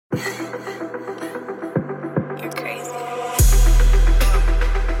You're crazy.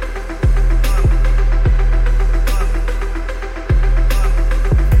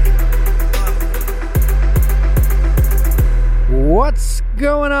 What's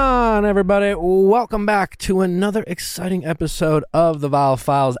going on, everybody? Welcome back to another exciting episode of the Viall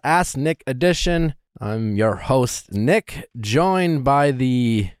Files Ask Nick edition. I'm your host, Nick, joined by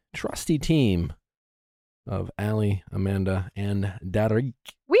the trusty team of Allie, Amanda, and Derek.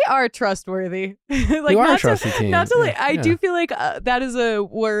 We are trustworthy. You are a trusty team. Not to like, I Yeah. do feel like that is a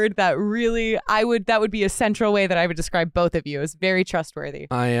word that really that would be a central way that I would describe both of you as very trustworthy.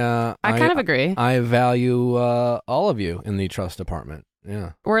 I kind of agree. I value all of you in the trust department.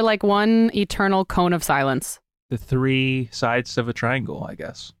 Yeah. We're like one eternal cone of silence. The three sides of a triangle, I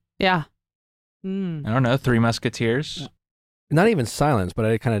guess. Yeah. Mm. I don't know, three musketeers. Not even silence, but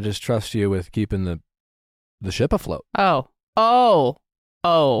I kind of just trust you with keeping the ship afloat. Oh.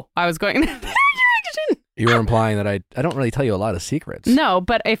 I was going. You were implying that I don't really tell you a lot of secrets. No,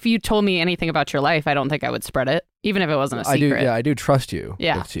 but if you told me anything about your life, I don't think I would spread it, even if it wasn't a secret. I do trust you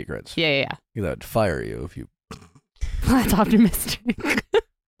Yeah. with secrets. Yeah. I'd fire you if you. That's optimistic.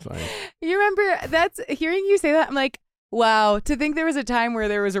 Fine. You remember hearing you say that? I'm like, wow, to think there was a time where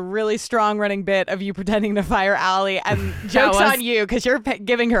there was a really strong running bit of you pretending to fire Allie and jokes was- on you because you're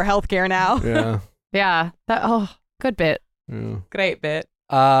giving her health care now. Yeah. Yeah. Good bit. Yeah. Great bit.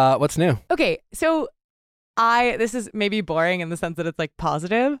 What's new? Okay, so this is maybe boring in the sense that it's like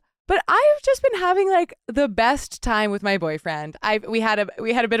positive, but I've just been having like the best time with my boyfriend. We had a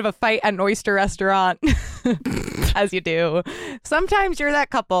bit of a fight at an oyster restaurant, as you do. Sometimes you're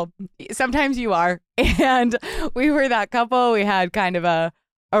that couple, sometimes you are, and we were that couple. We had kind of a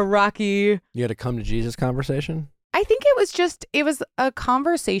rocky. You had a come to Jesus conversation? I think it was a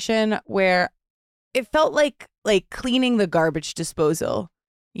conversation where it felt like cleaning the garbage disposal,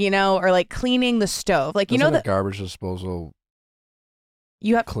 or like cleaning the stove. Like, Doesn't that the garbage disposal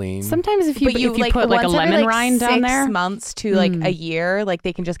you have clean? Sometimes if you like, put like a once every, lemon rind down 6 there. months to like a year, like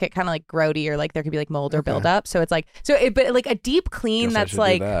they can just get kind of like grody or like there could be like mold or Okay. buildup. So it's like, but like a deep clean Guess I that's should do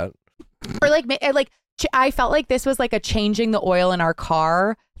like, that. or like I felt like this was like a changing the oil in our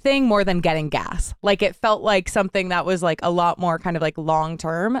car thing more than getting gas. Like it felt like something that was like a lot more kind of like long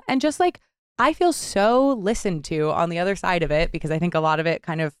term, and just like I feel so listened to on the other side of it, because I think a lot of it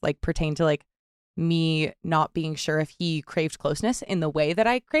kind of like pertained to like me not being sure if he craved closeness in the way that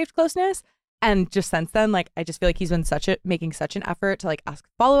I craved closeness. And just since then, like, I just feel like he's been making such an effort to like ask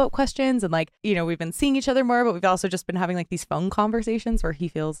follow-up questions, and like, we've been seeing each other more, but we've also just been having like these phone conversations where he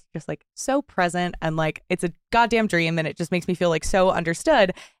feels just like so present, and like it's a goddamn dream, and it just makes me feel like so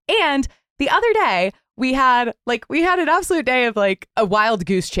understood. And the other day we had an absolute day of like a wild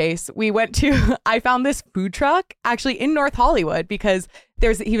goose chase. I found this food truck actually in North Hollywood because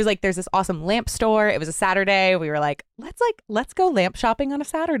he was like, there's this awesome lamp store. It was a Saturday. We were like, let's go lamp shopping on a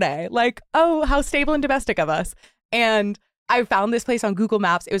Saturday. Like, oh, how stable and domestic of us. And I found this place on Google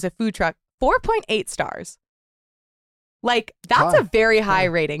Maps. It was a food truck, 4.8 stars. Like, that's a very high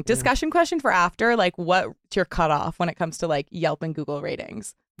rating. Discussion question for after, like, what's your cutoff when it comes to like Yelp and Google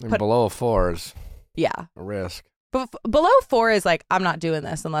ratings? And below a 4 is Yeah. a risk. But below 4 is like, I'm not doing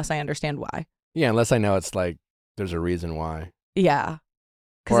this unless I understand why. Yeah, unless I know it's like there's a reason why. Yeah.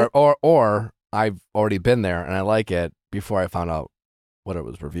 'Cause Or I've already been there and I like it before I found out what it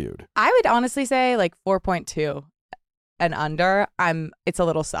was reviewed. I would honestly say like 4.2 and under, it's a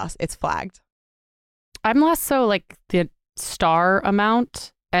little sus. It's flagged. I'm less so like the star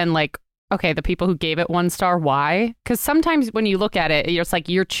amount and like, okay, the people who gave it 1 star, why? Because sometimes when you look at it, it's like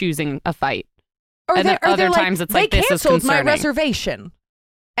you're choosing a fight. And then other times it's like, this is they canceled my concerning. reservation.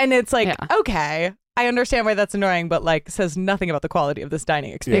 And it's like, Yeah. okay, I understand why that's annoying, but like says nothing about the quality of this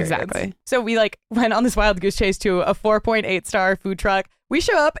dining experience. Exactly. So we like went on this wild goose chase to a 4.8 star food truck. We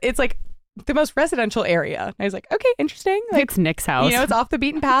show up, it's like the most residential area. And I was like, okay, interesting. Like, It's Nick's house. it's off the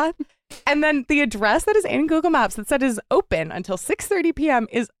beaten path. And then the address that is in Google Maps that said is open until 6:30 p.m.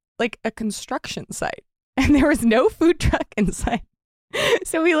 is like a construction site. And there was no food truck in sight.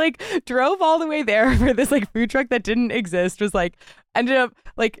 So we like drove all the way there for this like food truck that didn't exist. Was like ended up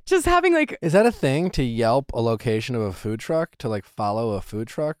like just having like, Is that a thing to Yelp a location of a food truck, to like follow a food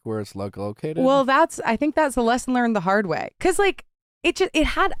truck where it's located? well, I think that's a lesson learned the hard way. Cause like it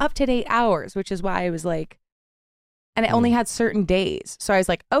had up to date hours, which is why I was like, and it only had certain days. So I was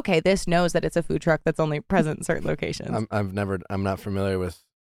like, okay, this knows that it's a food truck that's only present in certain locations. I'm not familiar with.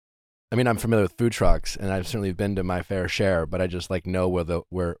 I mean, I'm familiar with food trucks, and I've certainly been to my fair share, but I just like know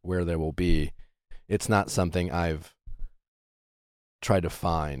where there will be. It's not something I've tried to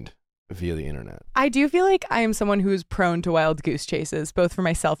find via the internet. I do feel like I am someone who's prone to wild goose chases, both for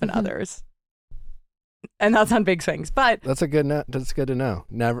myself and others. And that's on big swings. But That's good to know.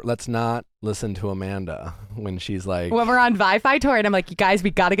 Let's not listen to Amanda when she's like, when we're on Wi-Fi tour and I'm like, you guys,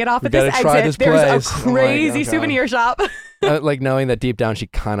 we got to get off at this gotta try exit. this There's place. a I'm like, crazy okay. souvenir shop. like knowing that deep down she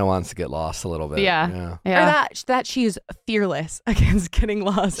kind of wants to get lost a little bit. Yeah. Or that she's fearless against getting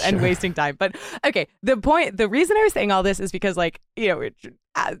lost and Sure. wasting time. But okay, the reason I was saying all this is because like, you know,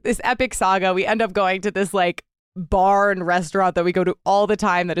 this epic saga, we end up going to this like bar and restaurant that we go to all the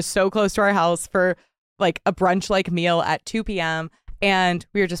time that is so close to our house for like a brunch like meal at 2 p.m. And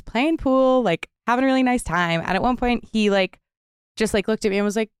we were just playing pool, like having a really nice time. And at one point he like just like looked at me and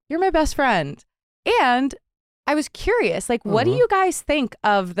was like, "You're my best friend." And I was curious, like, what do you guys think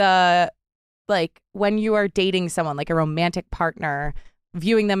of the, like, when you are dating someone, like a romantic partner,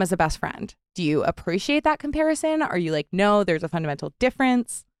 viewing them as a best friend? Do you appreciate that comparison? Are you like, no, there's a fundamental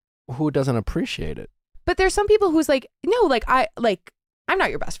difference? Who doesn't appreciate it? But there's some people who's like, no, I'm not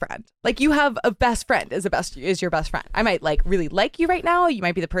your best friend. Like, you have a best friend is your best friend. I might like really like you right now. You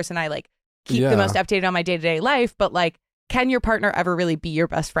might be the person I like keep the most updated on my day-to-day life, but like, can your partner ever really be your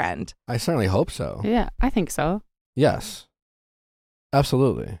best friend? I certainly hope so. Yeah, I think so. Yes.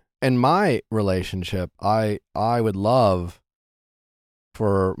 Absolutely. In my relationship, I would love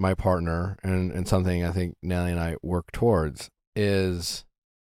for my partner, and something I think Nellie and I work towards, is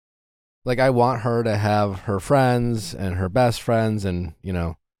like I want her to have her friends and her best friends, and you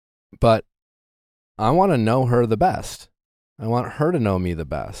know, but I want to know her the best. I want her to know me the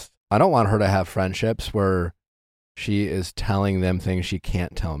best. I don't want her to have friendships where she is telling them things she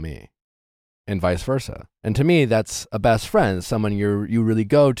can't tell me, and vice versa. And to me, that's a best friend, someone you really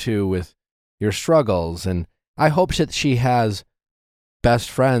go to with your struggles. And I hope that she has best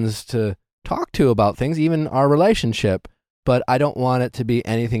friends to talk to about things, even our relationship, but I don't want it to be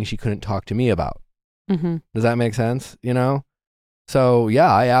anything she couldn't talk to me about. Mm-hmm. Does that make sense? You know? So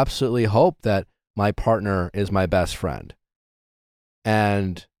yeah, I absolutely hope that my partner is my best friend.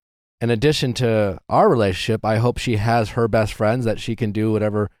 And in addition to our relationship, I hope she has her best friends that she can do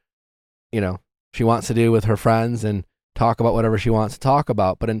whatever, you know, she wants to do with her friends and talk about whatever she wants to talk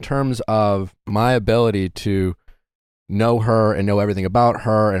about. But in terms of my ability to know her and know everything about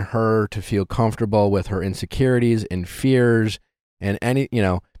her, and her to feel comfortable with her insecurities and fears and any, you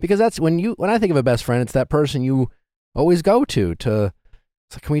know, because that's when I think of a best friend, it's that person you always go to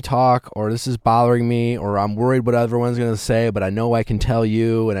it's like, can we talk? Or this is bothering me, or I'm worried what everyone's going to say, but I know I can tell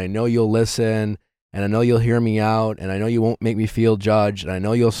you, and I know you'll listen, and I know you'll hear me out, and I know you won't make me feel judged, and I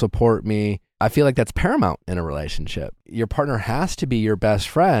know you'll support me. I feel like that's paramount in a relationship. Your partner has to be your best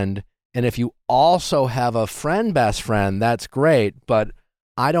friend. And if you also have a best friend, that's great. But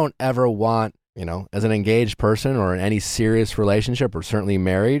I don't ever want, you know, as an engaged person or in any serious relationship, or certainly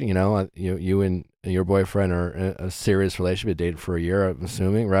married, you know, you and your boyfriend are in a serious relationship, you dated for a year, I'm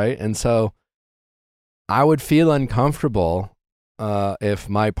assuming, right? And so I would feel uncomfortable if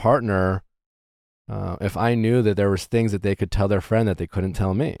my partner, if I knew that there was things that they could tell their friend that they couldn't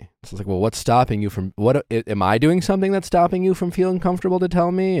tell me. So it's like, well, what's stopping you from, am I doing something that's stopping you from feeling comfortable to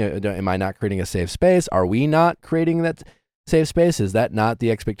tell me? Am I not creating a safe space? Are we not creating that safe space? Is that not the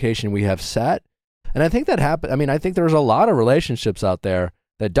expectation we have set? And I think that happened. I mean, I think there's a lot of relationships out there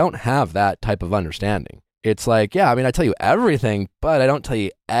that don't have that type of understanding. It's like, yeah, I mean, I tell you everything, but I don't tell you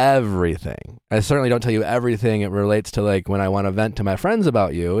everything. I certainly don't tell you everything. It relates to like when I want to vent to my friends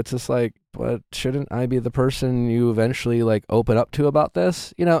about you. It's just like, but shouldn't I be the person you eventually like open up to about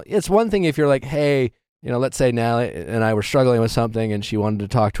this? You know, it's one thing if you're like, hey, you know, let's say Natalie and I were struggling with something and she wanted to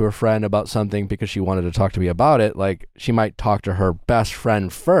talk to her friend about something because she wanted to talk to me about it. Like she might talk to her best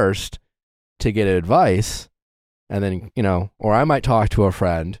friend first to get advice. And then, you know, or I might talk to a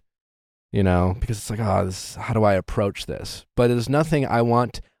friend, you know, because it's like, how do I approach this? But there's nothing I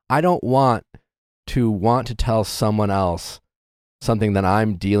don't want to tell someone else something that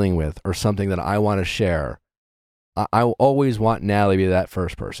I'm dealing with or something that I want to share. I always want Natalie to be that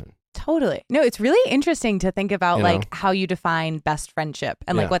first person. Totally. No, it's really interesting to think about You like know? how you define best friendship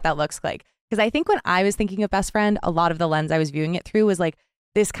and like Yeah. what that looks like. Because I think when I was thinking of best friend, a lot of the lens I was viewing it through was like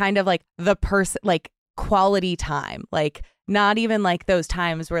this kind of like the person, like quality time, like not even like those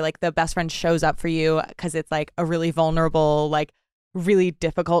times where like the best friend shows up for you because it's like a really vulnerable, like really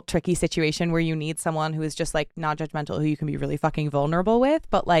difficult, tricky situation where you need someone who is just like not judgmental, who you can be really fucking vulnerable with,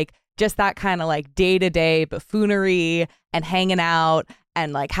 but like just that kind of like day-to-day buffoonery and hanging out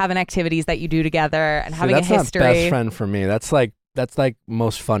and like having activities that you do together and having a that's history. not best friend for me. That's like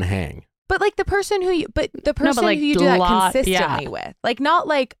most fun hang. But like the person who you like, who you do that lot- consistently yeah. with, like not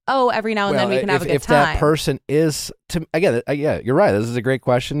like, oh, every now and then we can have a good if time. that person is yeah, you're right. This is a great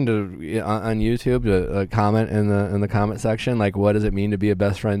question to on YouTube to comment in the comment section. Like, what does it mean to be a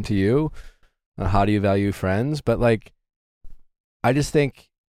best friend to you? How do you value friends? But like, I just think,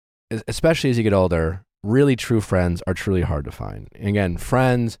 especially as you get older, really true friends are truly hard to find. And again,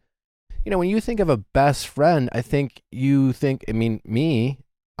 friends, when you think of a best friend, I think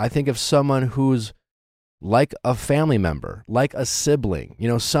I think of someone who's like a family member, like a sibling,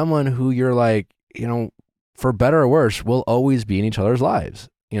 someone who you're like, for better or worse, will always be in each other's lives,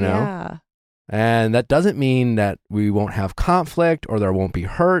 Yeah. And that doesn't mean that we won't have conflict or there won't be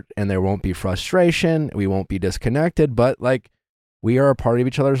hurt and there won't be frustration. We won't be disconnected, but like we are a part of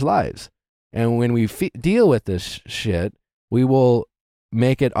each other's lives. And when we deal with this shit, we will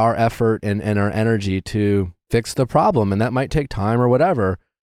make it our effort and our energy to fix the problem. And that might take time or whatever.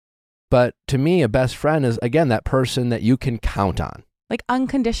 But to me, a best friend is, again, that person that you can count on. Like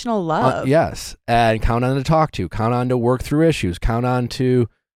unconditional love. Yes. And count on to talk to, count on to work through issues, count on to,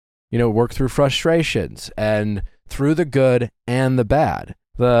 work through frustrations and through the good and the bad.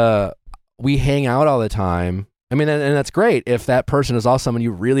 We hang out all the time. I mean, and that's great if that person is also someone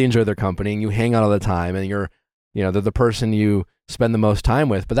you really enjoy their company and you hang out all the time and they're the person you spend the most time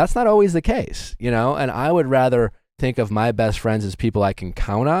with, but that's not always the case, and I would rather think of my best friends as people I can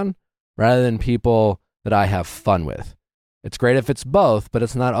count on rather than people that I have fun with. It's great if it's both, but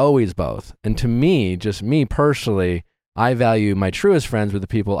it's not always both. And to me, just me personally, I value my truest friends with the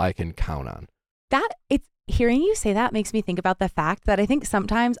people I can count on. Hearing you say that makes me think about the fact that I think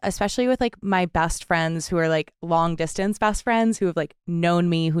sometimes, especially with like my best friends who are like long distance best friends who have like known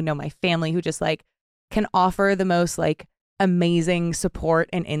me, who know my family, who just like can offer the most like amazing support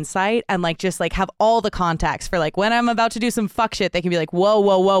and insight and like just like have all the context for like when I'm about to do some fuck shit, they can be like, whoa,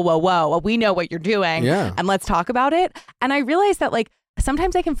 well, we know what you're doing and let's talk about it. And I realize that like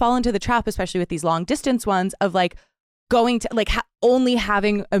sometimes I can fall into the trap, especially with these long distance ones, of like going to like only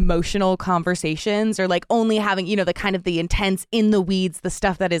having emotional conversations or like only having, the kind of the intense in the weeds, the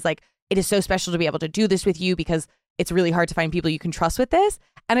stuff that is like, it is so special to be able to do this with you because it's really hard to find people you can trust with this.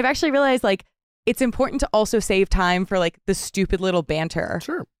 And I've actually realized like it's important to also save time for like the stupid little banter.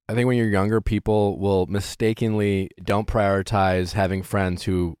 Sure. I think when you're younger, people will mistakenly don't prioritize having friends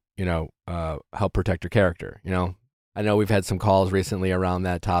who, help protect your character. I know we've had some calls recently around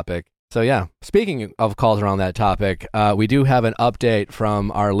that topic. So yeah, speaking of calls around that topic, we do have an update from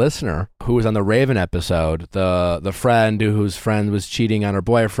our listener who was on the Raven episode, the friend whose friend was cheating on her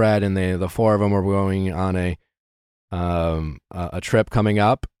boyfriend, and the four of them were going on a trip coming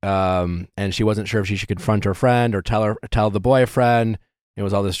up, and she wasn't sure if she should confront her friend or tell the boyfriend. It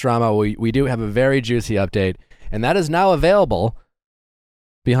was all this drama. We do have a very juicy update, and that is now available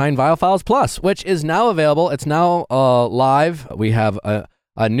behind Viall Files Plus, which is now available. It's now live. We have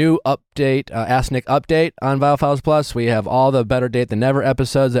a new update, Ask Nick update on Viall Files Plus. We have all the Better Date Than Never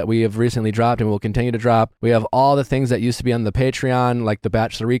episodes that we have recently dropped and will continue to drop. We have all the things that used to be on the Patreon, like the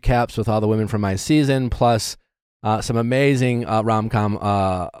Bachelor recaps with all the women from my season, plus some amazing rom-com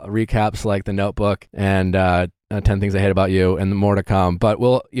recaps like The Notebook and 10 Things I Hate About You, and more to come. But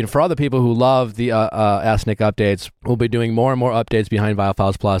we'll, for all the people who love the Ask Nick updates, we'll be doing more and more updates behind Viall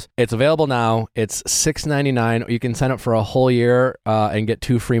Files Plus. It's available now. It's $6.99. You can sign up for a whole year and get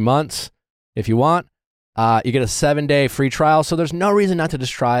 2 free months if you want. You get a 7-day free trial, so there's no reason not to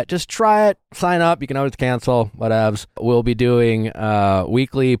just try it. Just try it, sign up. You can always cancel, whatevs. We'll be doing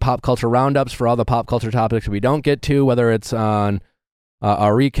weekly pop culture roundups for all the pop culture topics we don't get to, whether it's on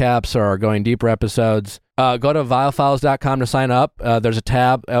our recaps or our going deeper episodes. Go to viallfiles.com to sign up. There's a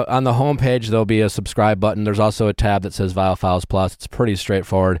tab on the homepage. There'll be a subscribe button. There's also a tab that says Viall Files Plus. It's pretty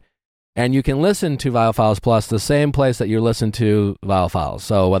straightforward. And you can listen to Viall Files Plus the same place that you listen to Viall Files.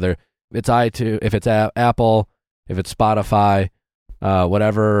 So whether it's iTunes, if it's Apple, if it's Spotify,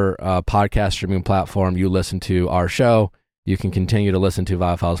 whatever podcast streaming platform you listen to our show, you can continue to listen to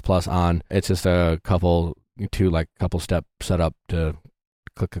Viall Files Plus on. It's just a couple step setup to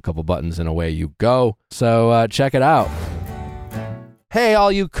click a couple buttons and away you go. So check it out. Hey,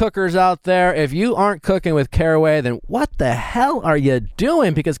 all you cookers out there, if you aren't cooking with Caraway, then what the hell are you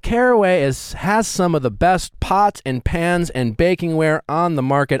doing? Because Caraway has some of the best pots and pans and bakingware on the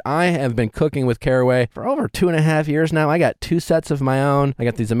market. I have been cooking with Caraway for over 2.5 years now. I got 2 sets of my own. I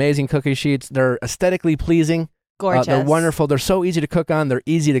got these amazing cookie sheets. They're aesthetically pleasing. Gorgeous. They're wonderful. They're so easy to cook on. They're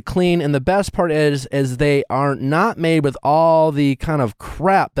easy to clean. And the best part is they are not made with all the kind of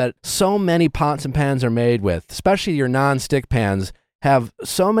crap that so many pots and pans are made with, especially your non-stick pans. have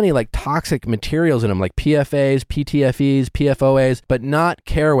so many like toxic materials in them, like PFAs, PTFEs, PFOAs, but not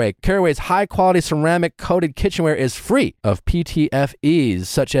Caraway. Caraway's high-quality ceramic-coated kitchenware is free of PTFEs,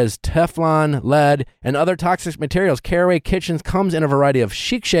 such as Teflon, lead, and other toxic materials. Caraway Kitchens comes in a variety of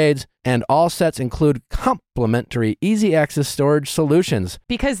chic shades, and all sets include complimentary easy-access storage solutions.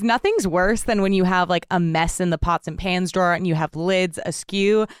 Because nothing's worse than when you have like a mess in the pots and pans drawer and you have lids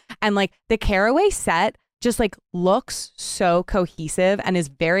askew, and like the Caraway set just like looks so cohesive and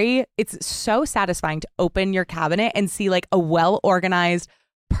it's so satisfying to open your cabinet and see like a well-organized,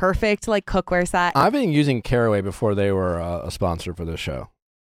 perfect like cookware set. I've been using Caraway before they were a sponsor for this show.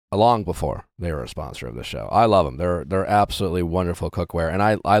 Long before they were a sponsor of the show. I love them. They're absolutely wonderful cookware, and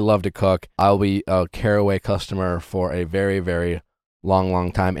I love to cook. I'll be a Caraway customer for a very, very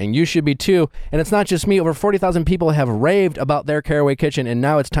long time, and you should be too. And it's not just me. Over 40,000 people have raved about their Caraway kitchen, and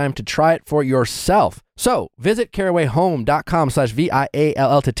now it's time to try it for yourself. So visit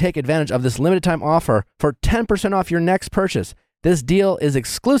carawayhome.com/VIALL to take advantage of this limited time offer for 10% off your next purchase. This deal is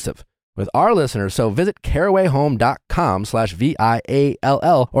exclusive with our listeners, so visit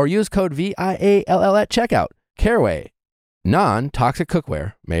carawayhome.com/VIALL or use code VIALL at checkout. Caraway, non-toxic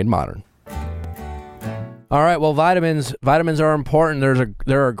cookware made modern. All right, well, vitamins are important.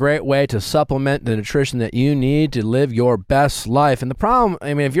 They're a great way to supplement the nutrition that you need to live your best life. And the problem,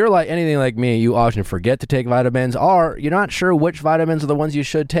 I mean, if you're like anything like me, you often forget to take vitamins, or you're not sure which vitamins are the ones you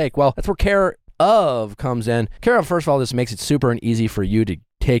should take. Well, that's where Care of comes in. Care of, first of all, this makes it super and easy for you to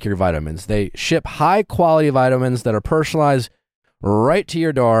take your vitamins. They ship high quality vitamins that are personalized right to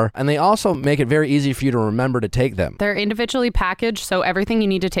your door, and they also make it very easy for you to remember to take them. They're individually packaged, so everything you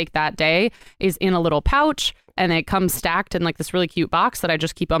need to take that day is in a little pouch, and it comes stacked in like this really cute box that I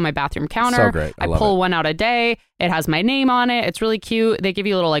just keep on my bathroom counter. So great. I pull it. one out a day. It has my name on it. It's really cute. They give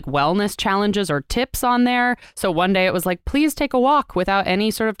you little like wellness challenges or tips on there. So one day it was like, please take a walk without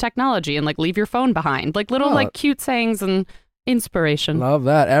any sort of technology and like leave your phone behind. Like little like cute sayings and inspiration. Love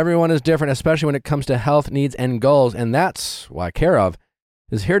that. Everyone is different, especially when it comes to health needs and goals. And that's why Care of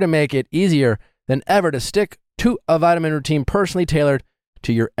is here to make it easier than ever to stick to a vitamin routine personally tailored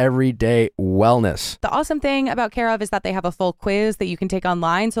to your everyday wellness. The awesome thing about Care of is that they have a full quiz that you can take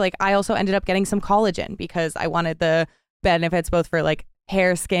online. So like I also ended up getting some collagen because I wanted the benefits both for like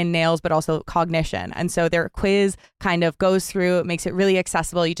hair, skin, nails, but also cognition. And so their quiz kind of goes through, it makes it really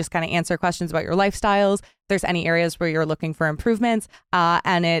accessible. You just kind of answer questions about your lifestyles. If there's any areas where you're looking for improvements,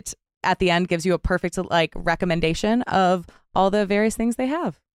 and it at the end gives you a perfect like recommendation of all the various things they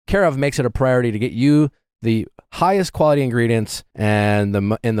have. Care of makes it a priority to get you the highest quality ingredients and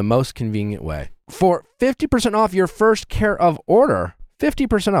in the most convenient way. For 50% off your first Care of order,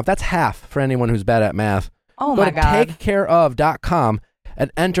 50% off, that's half for anyone who's bad at math. Oh Go my to God. takecareof.com and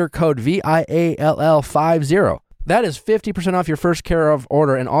enter code VIALL50. That is 50% off your first Care of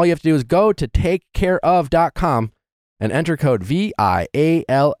order, and all you have to do is go to takecareof.com and enter code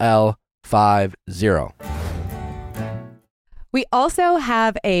VIALL50. We also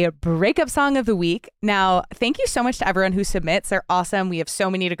have a breakup song of the week. Now, thank you so much to everyone who submits. They're awesome. We have so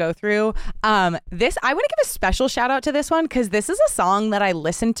many to go through. I want to give a special shout out to this one because this is a song that I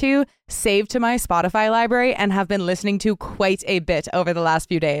listened to, saved to my Spotify library, and have been listening to quite a bit over the last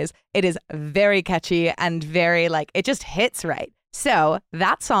few days. It is very catchy and very like, it just hits right. So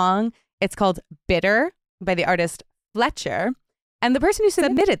that song, it's called Bitter by the artist Fletcher. And the person who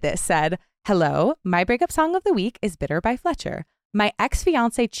submitted this said, "Hello, my breakup song of the week is Bitter by Fletcher. My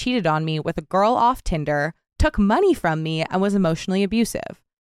ex-fiance cheated on me with a girl off Tinder, took money from me, and was emotionally abusive.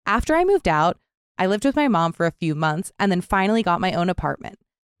 After I moved out, I lived with my mom for a few months and then finally got my own apartment.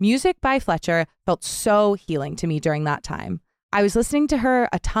 Music by Fletcher felt so healing to me during that time. I was listening to her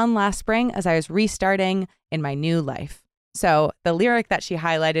a ton last spring as I was restarting in my new life." So the lyric that she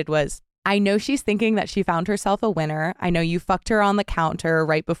highlighted was, "I know she's thinking that she found herself a winner. I know you fucked her on the counter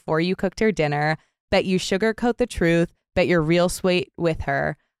right before you cooked her dinner. Bet you sugarcoat the truth. Bet you're real sweet with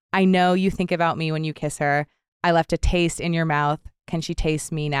her. I know you think about me when you kiss her. I left a taste in your mouth. Can she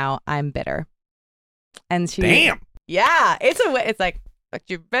taste me now? I'm bitter." And she, Damn. Yeah, it's like, fucked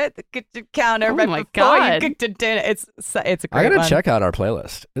your bet, the counter Oh right my before you God. cooked her dinner. It's a great I gotta one. check out our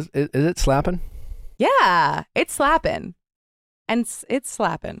playlist. Is it slapping? Yeah, it's slapping. And it's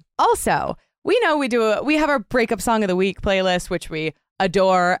slapping. Also, we know we have our breakup song of the week playlist, which we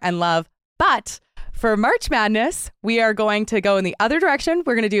adore and love. But for March Madness, we are going to go in the other direction.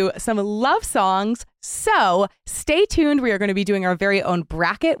 We're going to do some love songs. So stay tuned. We are going to be doing our very own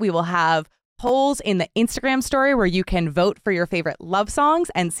bracket. We will have polls in the Instagram story where you can vote for your favorite love songs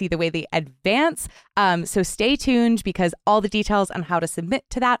and see the way they advance. So stay tuned because all the details on how to submit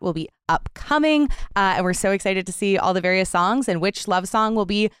to that will be upcoming. And we're so excited to see all the various songs and which love song will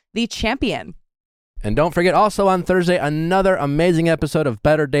be the champion. And don't forget also on Thursday, another amazing episode of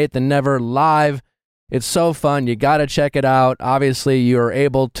Better Date Than Never live. It's so fun. You got to check it out. Obviously, you're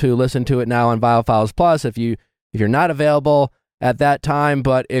able to listen to it now on Viall Files Plus if you're not available at that time.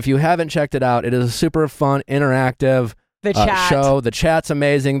 But if you haven't checked it out, it is a super fun, interactive show. The chat's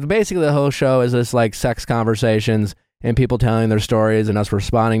amazing. Basically, the whole show is this like sex conversations and people telling their stories and us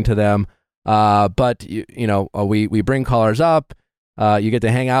responding to them. But we bring callers up. You get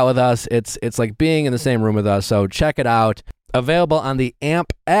to hang out with us. It's like being in the same room with us. So check it out. Available on the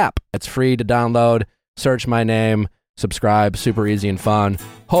AMP app. It's free to download. Search my name. Subscribe. Super easy and fun.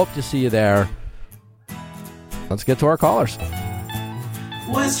 Hope to see you there. Let's get to our callers.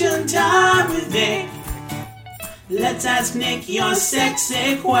 Question time with Nick. Let's ask Nick your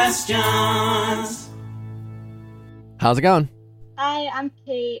sexy questions. How's it going? Hi, I'm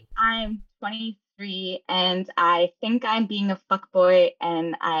Kate. I'm 23 and I think I'm being a fuckboy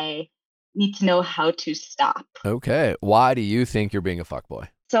and I need to know how to stop. Okay. Why do you think you're being a fuckboy?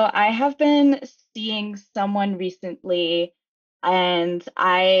 So I have been seeing someone recently and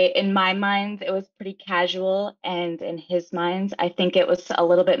in my mind, it was pretty casual. And in his mind, I think it was a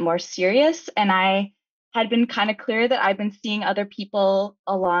little bit more serious. And I had been kind of clear that I've been seeing other people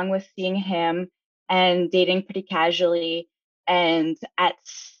along with seeing him and dating pretty casually. And at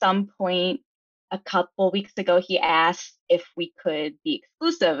some point, a couple weeks ago, he asked if we could be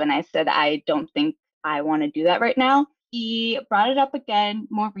exclusive. And I said, I don't think I want to do that right now. He brought it up again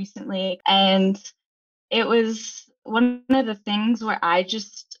more recently. And it was one of the things where I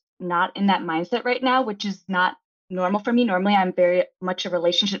just not in that mindset right now, which is not normal for me. Normally, I'm very much a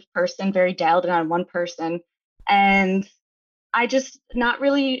relationship person, very dialed in on one person. And I just not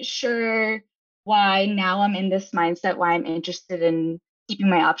really sure why now I'm in this mindset, why I'm interested in keeping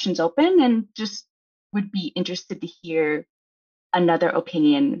my options open, and just would be interested to hear another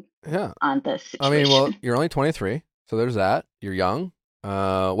opinion on this situation. I mean, well, you're only 23, so there's that. You're young.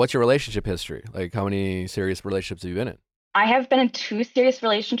 What's your relationship history? Like, how many serious relationships have you been in? I have been in 2 serious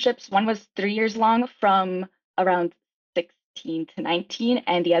relationships. One was 3 years long from around 16 to 19,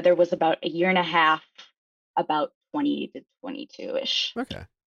 and the other was about a year and a half, about 20 to 22-ish. Okay.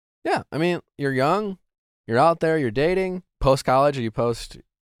 Yeah, I mean, you're young, you're out there, you're dating. Post-college, are you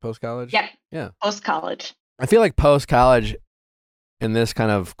post-college? Yep. Yeah. Post-college. I feel like post-college in this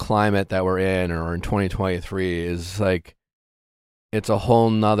kind of climate that we're in, or in 2023, is like, it's a whole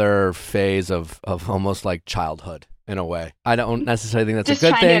nother phase of almost like childhood in a way. I don't necessarily think that's just a good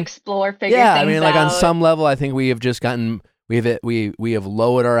trying thing. to explore, figure yeah, things I mean, like on out. some level, I think we have just gotten we have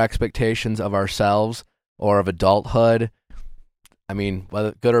lowered our expectations of ourselves or of adulthood. I mean,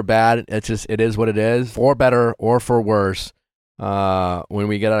 whether good or bad, it is what it is. For better or for worse, when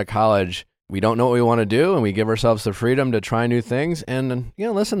we get out of college, we don't know what we want to do, and we give ourselves the freedom to try new things. And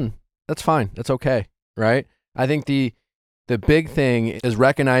listen, that's fine. That's okay, right? I think the big thing is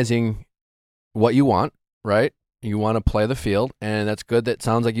recognizing what you want, right? You want to play the field, and that's good. That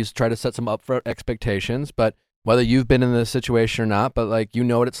sounds like you try to set some upfront expectations, but whether you've been in this situation or not, but like, you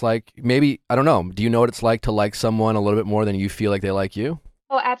know what it's like. Maybe, I don't know. Do you know what it's like to like someone a little bit more than you feel like they like you?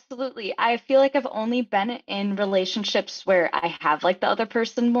 Oh, absolutely. I feel like I've only been in relationships where I have liked the other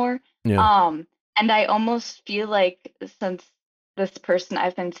person more. Yeah. And I almost feel like since this person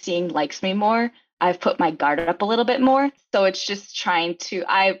I've been seeing likes me more, I've put my guard up a little bit more. So it's just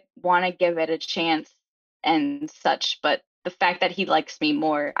I want to give it a chance and such, but the fact that he likes me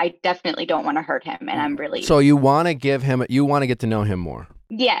more, I definitely don't want to hurt him, and I'm really... So you want to get to know him more?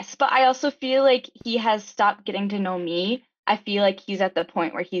 Yes, but I also feel like he has stopped getting to know me. I feel like he's at the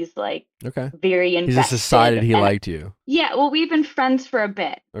point where he's like very invested. He's just decided he liked you. Yeah, well, we've been friends for a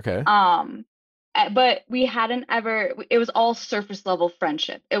bit. Okay. But we hadn't ever... It was all surface level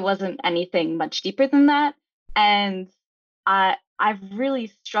friendship. It wasn't anything much deeper than that. And I've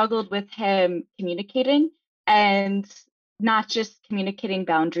really struggled with him communicating, and not just communicating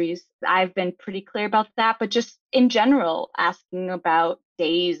boundaries. I've been pretty clear about that, but just in general, asking about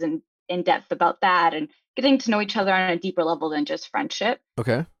days and in depth about that, and getting to know each other on a deeper level than just friendship.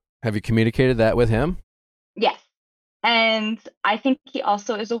 Okay. Have you communicated that with him? Yes. And I think he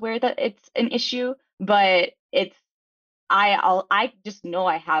also is aware that it's an issue, but I just know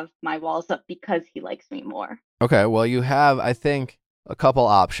I have my walls up because he likes me more. Okay. Well, you have, I think, a couple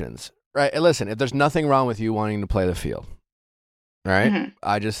options, right? And listen, if there's nothing wrong with you wanting to play the field, right? Mm-hmm.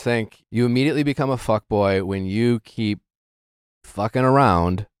 I just think you immediately become a fuckboy when you keep fucking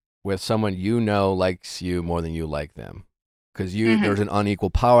around with someone you know likes you more than you like them. Because Mhm. there's an unequal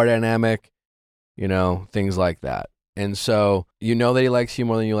power dynamic, things like that. And so you know that he likes you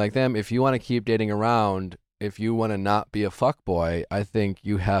more than you like them. If you want to keep dating around, if you want to not be a fuckboy, I think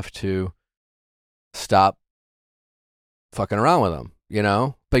you have to stop fucking around with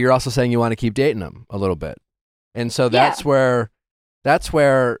him, But you're also saying you want to keep dating him a little bit. And so that's where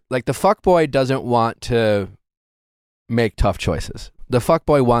like the fuckboy doesn't want to make tough choices. The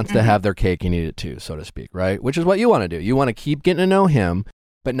fuckboy wants to have their cake and eat it too, so to speak, right? Which is what you want to do. You want to keep getting to know him,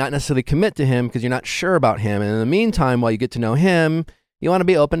 but not necessarily commit to him because you're not sure about him. And in the meantime, while you get to know him, you want to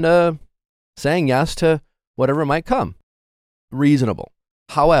be open to saying yes to whatever might come. Reasonable.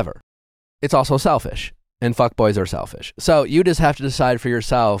 However, it's also selfish, and fuckboys are selfish. So you just have to decide for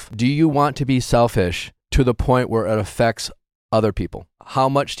yourself, do you want to be selfish to the point where it affects other people? How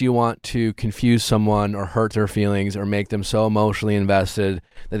much do you want to confuse someone or hurt their feelings or make them so emotionally invested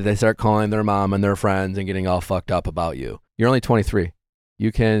that they start calling their mom and their friends and getting all fucked up about you? You're only 23.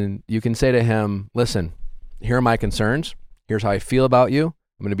 You can say to him, listen, here are my concerns. Here's how I feel about you.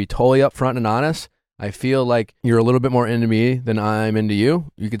 I'm going to be totally upfront and honest. I feel like you're a little bit more into me than I'm into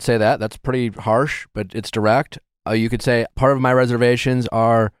you. You could say that. That's pretty harsh, but it's direct. You could say part of my reservations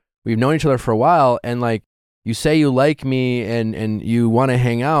are we've known each other for a while, and like you say you like me and you want to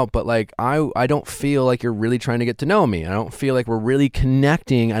hang out, but like I don't feel like you're really trying to get to know me. I don't feel like we're really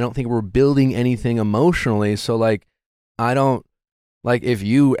connecting. I don't think we're building anything emotionally. So like I don't like if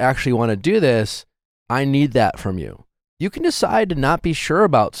you actually want to do this, I need that from you. You can decide to not be sure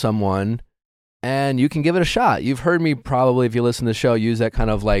about someone and you can give it a shot. You've heard me probably, if you listen to the show, use that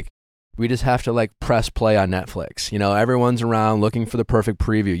kind of like, we just have to like press play on Netflix. Everyone's around looking for the perfect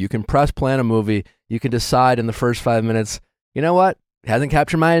preview. You can press play on a movie. You can decide in the first 5 minutes, you know what? It hasn't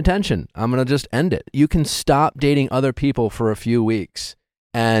captured my attention. I'm going to just end it. You can stop dating other people for a few weeks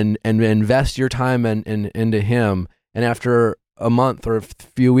and invest your time into him. And after a month or a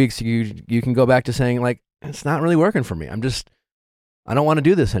few weeks, you can go back to saying like, it's not really working for me. I don't want to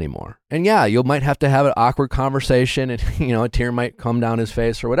do this anymore. And yeah, you might have to have an awkward conversation and, a tear might come down his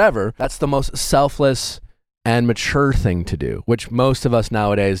face or whatever. That's the most selfless and mature thing to do, which most of us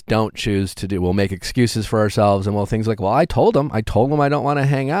nowadays don't choose to do. We'll make excuses for ourselves and things like, well, I told him I don't want to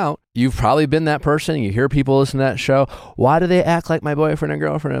hang out. You've probably been that person. You hear people listen to that show. Why do they act like my boyfriend and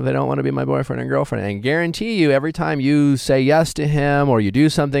girlfriend if they don't want to be my boyfriend and girlfriend? And I guarantee you, every time you say yes to him or you do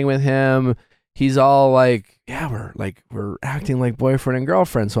something with him, he's all like, yeah, we're acting like boyfriend and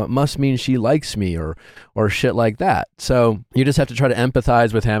girlfriend, so it must mean she likes me or shit like that. So you just have to try to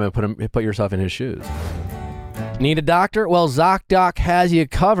empathize with him and put yourself in his shoes. Need a doctor? Well, ZocDoc has you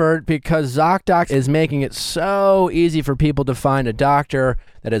covered because ZocDoc is making it so easy for people to find a doctor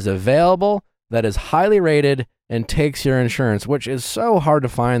that is available, that is highly rated, and takes your insurance, which is so hard to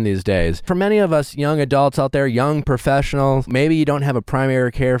find these days. For many of us young adults out there, young professionals, maybe you don't have a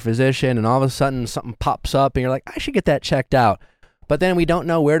primary care physician and all of a sudden something pops up and you're like, I should get that checked out. But then we don't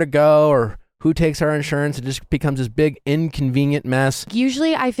know where to go or who takes our insurance. It just becomes this big inconvenient mess.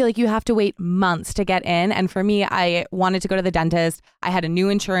 Usually I feel like you have to wait months to get in. And for me, I wanted to go to the dentist. I had a new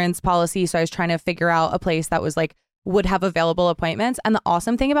insurance policy, so I was trying to figure out a place that was like would have available appointments. And the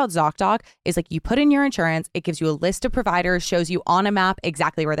awesome thing about ZocDoc is like you put in your insurance, it gives you a list of providers, shows you on a map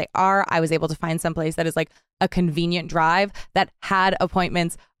exactly where they are. I was able to find some place that is like a convenient drive that had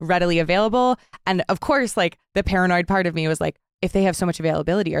appointments readily available. And of course, like the paranoid part of me was like, if they have so much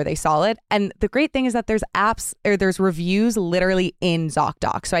availability, are they solid? And the great thing is that there's apps or there's reviews literally in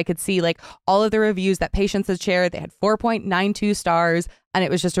ZocDoc. So I could see like all of the reviews that patients had shared. They had 4.92 stars. And it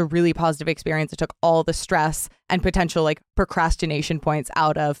was just a really positive experience. It took all the stress and potential like procrastination points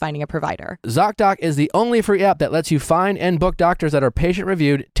out of finding a provider. ZocDoc is the only free app that lets you find and book doctors that are patient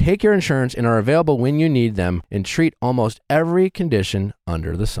reviewed, take your insurance, and are available when you need them, and treat almost every condition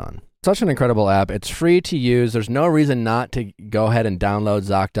under the sun. Such an incredible app. It's free to use. There's no reason not to go ahead and download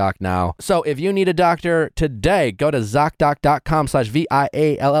ZocDoc now. So if you need a doctor today, go to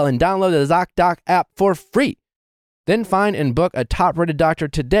ZocDoc.com/VIALL and download the ZocDoc app for free. Then find and book a top-rated doctor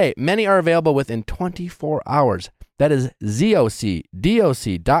today. Many are available within 24 hours. That is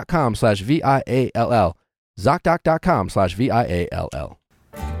ZocDoc.com/VIALL. ZocDoc.com/VIALL.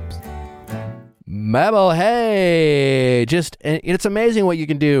 Babel, hey, it's amazing what you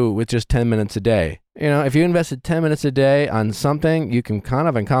can do with just 10 minutes a day. If you invested 10 minutes a day on something, you can kind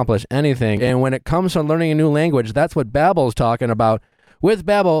of accomplish anything. And when it comes to learning a new language, that's what Babbel's talking about. With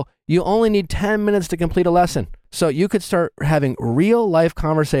Babbel, you only need 10 minutes to complete a lesson. So you could start having real life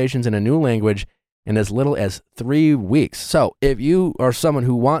conversations in a new language in as little as 3 weeks. So if you are someone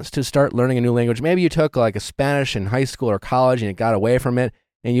who wants to start learning a new language, maybe you took like a Spanish in high school or college and you got away from it,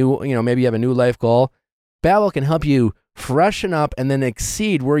 and maybe you have a new life goal, Babbel can help you freshen up and then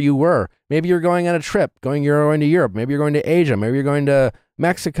exceed where you were. Maybe you're going on a trip, you're going to Europe, maybe you're going to Asia, maybe you're going to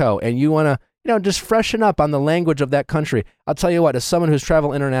Mexico, and you want to, just freshen up on the language of that country. I'll tell you what, as someone who's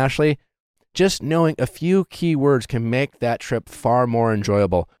traveled internationally, just knowing a few key words can make that trip far more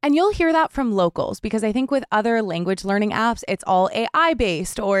enjoyable. And you'll hear that from locals, because I think with other language learning apps, it's all AI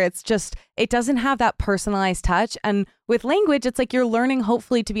based, or it doesn't have that personalized touch. And with language, it's like you're learning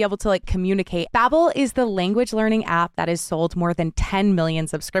hopefully to be able to like communicate. Babbel is the language learning app that has sold more than 10 million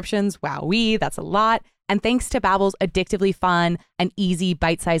subscriptions. Wowee, that's a lot. And thanks to Babbel's addictively fun and easy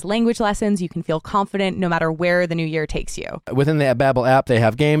bite-sized language lessons, you can feel confident no matter where the new year takes you. Within the Babbel app, they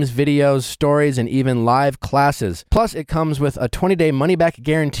have games, videos, stories, and even live classes. Plus, it comes with a 20-day money-back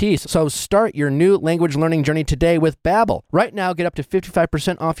guarantee. So start your new language learning journey today with Babbel. Right now, get up to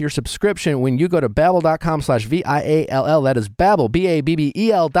 55% off your subscription when you go to babbel.com/VIALL. That is Babbel,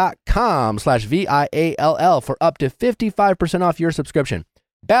 BABBEL.com/VIALL for up to 55% off your subscription.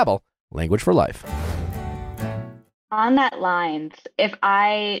 Babbel, language for life. On that lines, if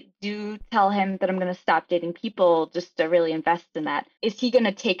I do tell him that I'm going to stop dating people just to really invest in that, is he going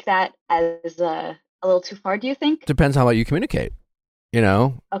to take that as a little too far, do you think? Depends on how you communicate,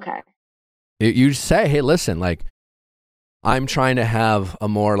 Okay. You say, hey, listen, like, I'm trying to have a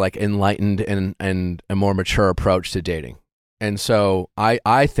more like enlightened and a more mature approach to dating. And so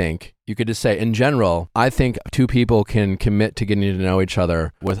I think you could just say, in general, I think two people can commit to getting to know each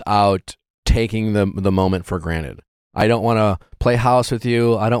other without taking the moment for granted. I don't want to play house with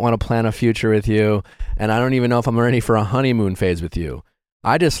you. I don't want to plan a future with you. And I don't even know if I'm ready for a honeymoon phase with you.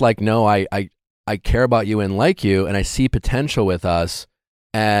 I just know I care about you and like you, and I see potential with us.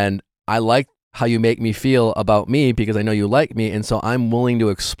 And I like how you make me feel about me because I know you like me. And so I'm willing to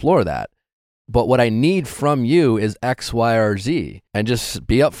explore that. But what I need from you is X, Y, or Z. And just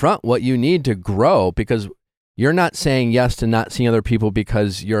be upfront what you need to grow, because you're not saying yes to not seeing other people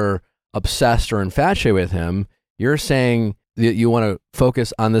because you're obsessed or infatuated with him. You're saying that you want to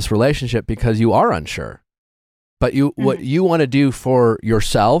focus on this relationship because you are unsure. But what you want to do for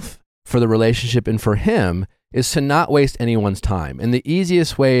yourself, for the relationship, and for him is to not waste anyone's time. And the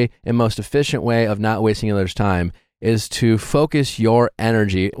easiest way and most efficient way of not wasting others' time is to focus your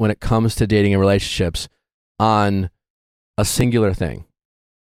energy when it comes to dating and relationships on a singular thing.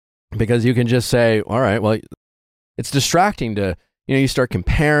 Because you can just say, all right, well, it's distracting to, you start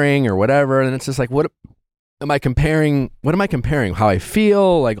comparing or whatever. And it's just like, what am I comparing? How I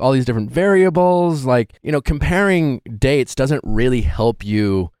feel, like all these different variables, like, comparing dates doesn't really help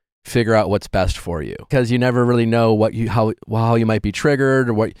you figure out what's best for you, because you never really know how you might be triggered,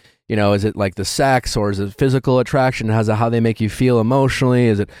 or what, is it like the sex, or is it physical attraction? How they make you feel emotionally?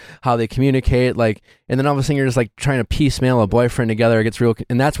 Is it how they communicate? Like, and then all of a sudden you're just like trying to piecemeal a boyfriend together. It gets real,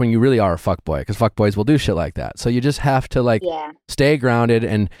 and that's when you really are a fuckboy, because fuckboys will do shit like that. So you just have to stay grounded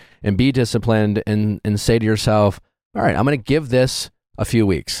and be disciplined and say to yourself, all right, I'm going to give this a few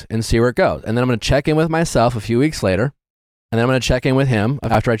weeks and see where it goes. And then I'm going to check in with myself a few weeks later. And then I'm going to check in with him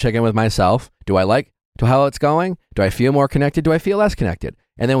after I check in with myself. Do I like how it's going? Do I feel more connected? Do I feel less connected?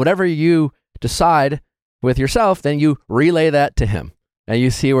 And then whatever you decide with yourself, then you relay that to him and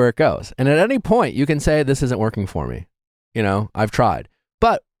you see where it goes. And at any point you can say, this isn't working for me. I've tried.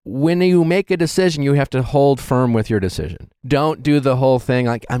 But when you make a decision, you have to hold firm with your decision. Don't do the whole thing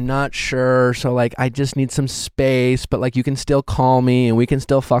like, I'm not sure, so like I just need some space, but like you can still call me and we can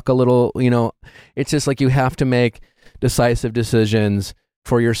still fuck a little, It's just like you have to make decisive decisions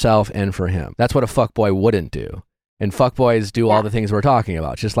for yourself and for him. That's what a fuckboy wouldn't do. And fuckboys do all the things we're talking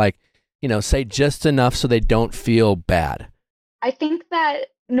about. Just like, say just enough so they don't feel bad. I think that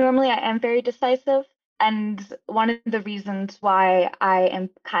normally I am very decisive. And one of the reasons why I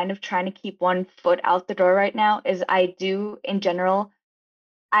am kind of trying to keep one foot out the door right now is I do, in general,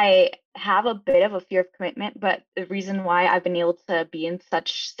 I have a bit of a fear of commitment. But the reason why I've been able to be in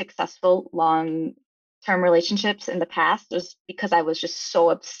such successful long-term relationships in the past was because I was just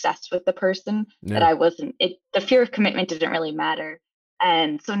so obsessed with the person that I wasn't, the fear of commitment didn't really matter.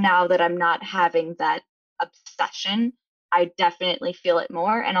 And so now that I'm not having that obsession, I definitely feel it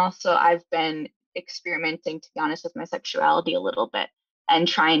more. And also I've been experimenting, to be honest, with my sexuality a little bit and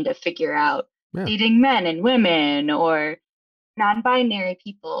trying to figure out dating men and women or non-binary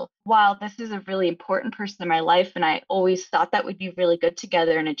people. While this is a really important person in my life, and I always thought that we'd be really good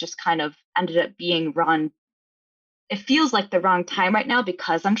together, and it just kind of ended up being wrong. It feels like the wrong time right now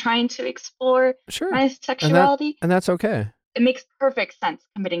because I'm trying to explore my sexuality. And that's okay. It makes perfect sense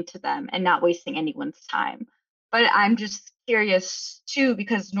committing to them and not wasting anyone's time. But I'm just curious too,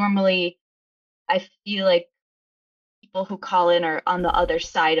 because normally I feel like people who call in are on the other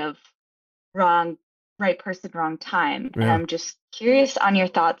side of right person, wrong time. And Yeah. I'm just curious on your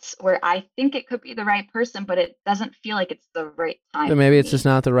thoughts where I think it could be the right person, but it doesn't feel like it's the right time. Then maybe for it's me. just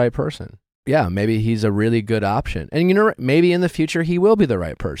not the right person. Yeah, maybe he's a really good option. And you know, maybe in the future he will be the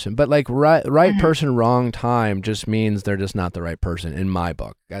right person. But like right Mhm. person, wrong time just means they're just not the right person in my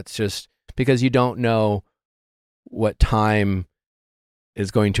book. That's just because you don't know what time is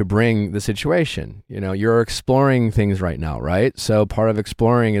going to bring the situation. You know, you're exploring things right now, right? So part of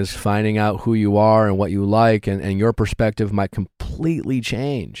exploring is finding out who you are and what you like, and your perspective might completely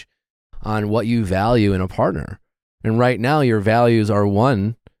change on what you value in a partner. And right now your values are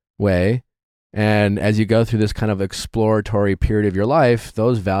one way, and as you go through this kind of exploratory period of your life,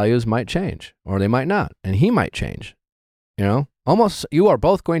 those values might change or they might not, and he might change. You know, almost you are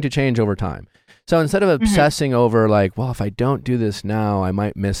both going to change over time. So instead of obsessing over like, well, if I don't do this now, I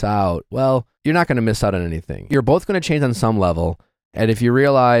might miss out. Well, you're not going to miss out on anything. You're both going to change on some level. And if you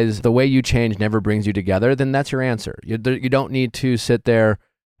realize the way you change never brings you together, then that's your answer. You don't need to sit there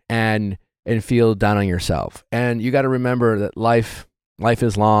and feel down on yourself. And you got to remember that life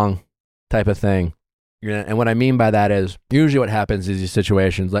is long type of thing. And what I mean by that is usually what happens is these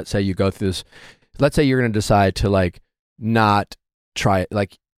situations, let's say you go through this, let's say you're going to decide to like not try it.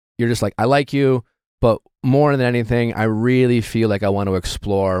 Like you're just like, I like you, but more than anything, I really feel like I want to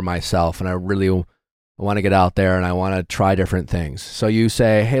explore myself and I really want to get out there and I want to try different things. So you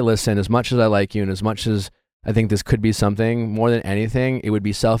say, hey, listen, as much as I like you and as much as I think this could be something, more than anything, it would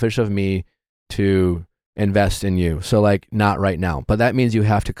be selfish of me to invest in you. So like not right now, but that means you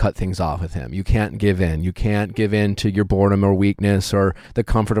have to cut things off with him. You can't give in. You can't give in to your boredom or weakness or the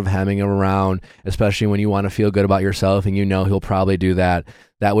comfort of having him around, especially when you want to feel good about yourself and you know he'll probably do that.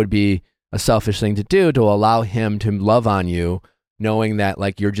 That would be a selfish thing to do, to allow him to love on you, knowing that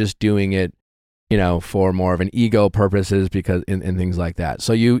like you're just doing it, you know, for more of an ego purposes because and things like that.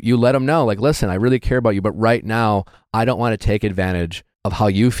 So you let him know, like, listen, I really care about you, but right now I don't want to take advantage of how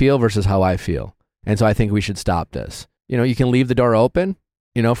you feel versus how I feel. And so I think we should stop this. You know, you can leave the door open,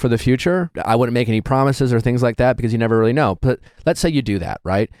 you know, for the future. I wouldn't make any promises or things like that because you never really know. But let's say you do that,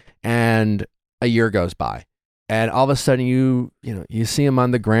 right? And a year goes by and all of a sudden you see him on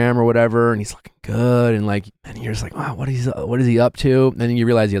the gram or whatever and he's looking good and you're just like, wow, what is he up to? And then you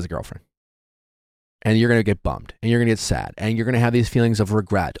realize he has a girlfriend. And you're going to get bummed and you're going to get sad and you're going to have these feelings of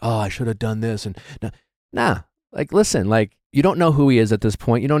regret. Oh, I should have done this. And nah, like, listen, like you don't know who he is at this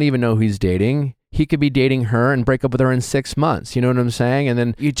point. You don't even know who he's dating. He could be dating her and break up with her in 6 months. You know what I'm saying? And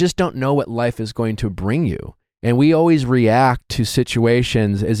then you just don't know what life is going to bring you. And we always react to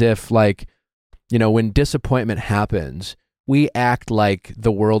situations as if like, you know, when disappointment happens, we act like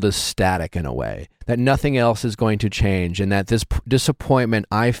the world is static in a way, that nothing else is going to change and that this disappointment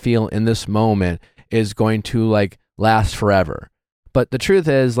I feel in this moment is going to like last forever. But the truth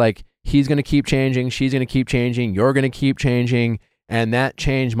is like, he's going to keep changing. She's going to keep changing. You're going to keep changing. And that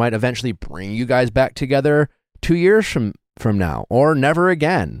change might eventually bring you guys back together 2 years from now or never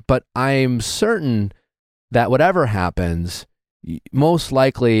again. But I'm certain that whatever happens, most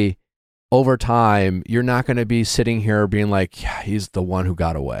likely over time, you're not going to be sitting here being like, yeah, he's the one who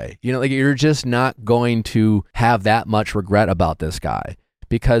got away. You know, like you're just not going to have that much regret about this guy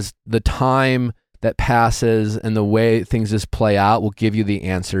because the time that passes and the way things just play out will give you the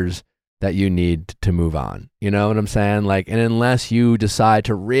answers that you need to move on. You know what I'm saying? Like, and unless you decide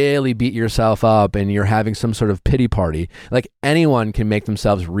to really beat yourself up and you're having some sort of pity party, like anyone can make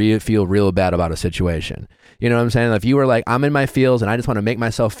themselves feel real bad about a situation. You know what I'm saying? If you were like, I'm in my feels and I just want to make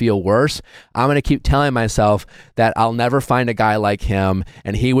myself feel worse, I'm going to keep telling myself that I'll never find a guy like him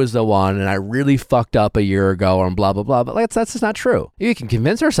and he was the one and I really fucked up a year ago and blah, blah, blah. But like, that's just not true. You can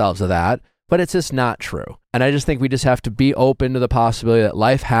convince ourselves of that, but it's just not true. And I just think we just have to be open to the possibility that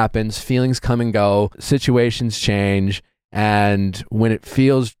life happens, feelings come and go, situations change. And when it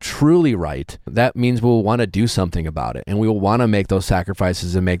feels truly right, that means we'll want to do something about it. And we will want to make those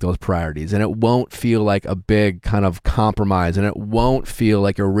sacrifices and make those priorities. And it won't feel like a big kind of compromise. And it won't feel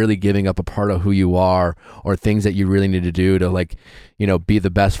like you're really giving up a part of who you are or things that you really need to do to like, you know, be the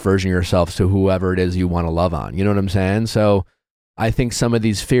best version of yourself to whoever it is you want to love on. You know what I'm saying? So I think some of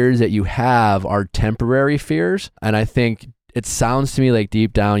these fears that you have are temporary fears. And I think it sounds to me like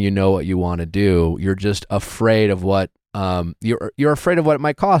deep down, you know what you want to do. You're just afraid of what, you're afraid of what it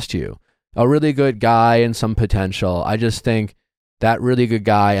might cost you. A really good guy and some potential. I just think that really good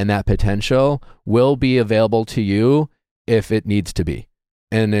guy and that potential will be available to you if it needs to be.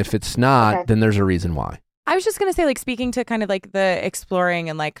 And if it's not, then there's a reason why. I was just going to say, like, speaking to kind of like the exploring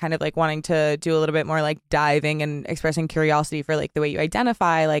and like kind of like wanting to do a little bit more like diving and expressing curiosity for like the way you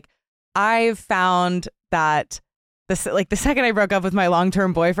identify, like I've found that the second I broke up with my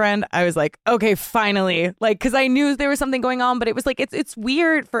long-term boyfriend, I was like, okay, finally, like, because I knew there was something going on, but it was like it's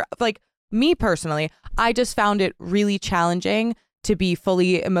weird for like me personally. I just found it really challenging to be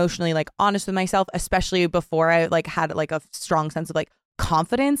fully emotionally like honest with myself, especially before I like had like a strong sense of like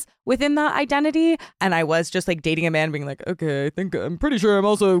confidence within that identity. And I was just like dating a man being like, okay, I think I'm pretty sure I'm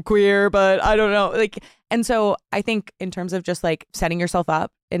also queer, but I don't know. Like, and so I think in terms of just like setting yourself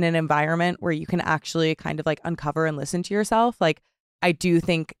up in an environment where you can actually kind of like uncover and listen to yourself, like I do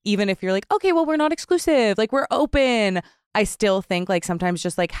think even if you're like, okay, well, we're not exclusive, like we're open, I still think like sometimes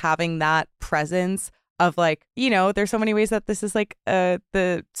just like having that presence of like, you know, there's so many ways that this is like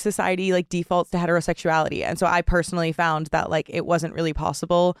the society like defaults to heterosexuality. And so I personally found that like it wasn't really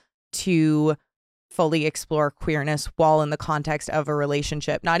possible to fully explore queerness while in the context of a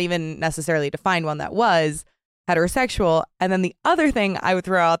relationship, not even necessarily to find one that was heterosexual. And then the other thing I would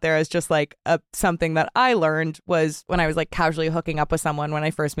throw out there is just like something that I learned was when I was like casually hooking up with someone when I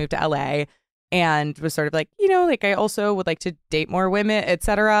first moved to LA. And was sort of like, you know, like I also would like to date more women,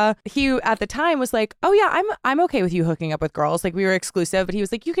 etc. He at the time was like, oh yeah, I'm okay with you hooking up with girls. Like we were exclusive, but he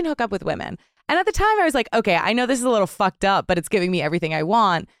was like, you can hook up with women. And at the time I was like, okay, I know this is a little fucked up, but it's giving me everything I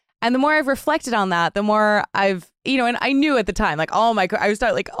want. And the more I've reflected on that, the more I've, you know, and I knew at the time, like all my friends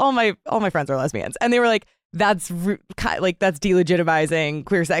are lesbians, and they were like, that's delegitimizing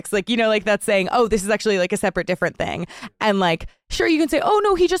queer sex. Like, you know, like that's saying, oh, this is actually like a separate, different thing. And like, sure, you can say, oh,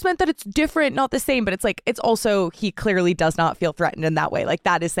 no, he just meant that it's different, not the same. But it's like, it's also, he clearly does not feel threatened in that way. Like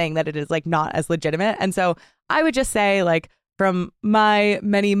that is saying that it is like not as legitimate. And so I would just say like from my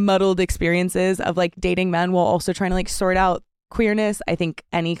many muddled experiences of like dating men while also trying to like sort out queerness, I think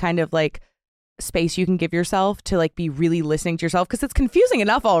any kind of like space you can give yourself to like be really listening to yourself, because it's confusing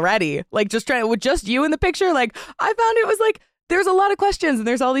enough already, like just trying with just you in the picture. Like I found it was like there's a lot of questions and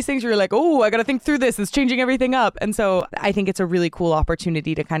there's all these things where you're like, oh, I gotta think through this, it's changing everything up. And so I think it's a really cool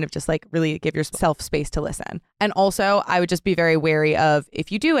opportunity to kind of just like really give yourself space to listen. And also I would just be very wary of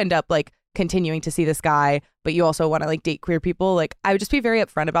if you do end up like continuing to see this guy but you also want to like date queer people, like I would just be very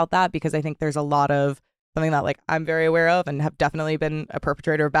upfront about that, because I think there's a lot of something that like I'm very aware of and have definitely been a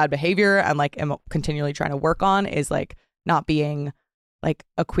perpetrator of bad behavior and like am continually trying to work on is like not being like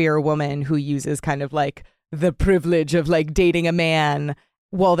a queer woman who uses kind of like the privilege of like dating a man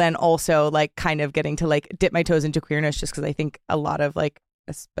while then also like kind of getting to like dip my toes into queerness, just because I think a lot of like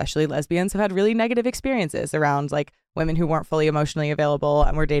especially lesbians have had really negative experiences around like women who weren't fully emotionally available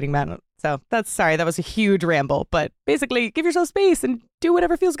and were dating men. So that was a huge ramble, but basically give yourself space and do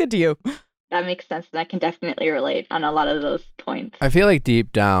whatever feels good to you. That makes sense. And I can definitely relate on a lot of those points. I feel like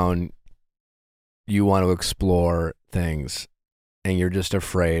deep down, you want to explore things and you're just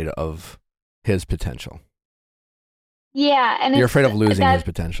afraid of his potential. Yeah. And you're afraid of losing his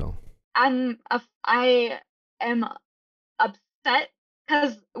potential. I am upset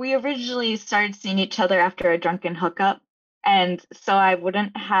because we originally started seeing each other after a drunken hookup. And so I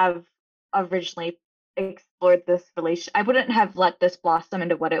wouldn't have originally explored this relation. I wouldn't have let this blossom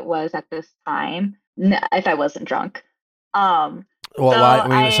into what it was at this time if I wasn't drunk. Well,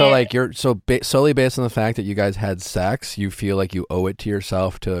 solely based on the fact that you guys had sex, you feel like you owe it to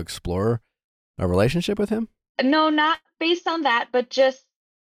yourself to explore a relationship with him? No, not based on that, but just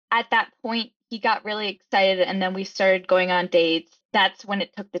at that point, he got really excited, and then we started going on dates. That's when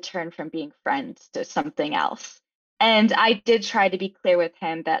it took the turn from being friends to something else. And I did try to be clear with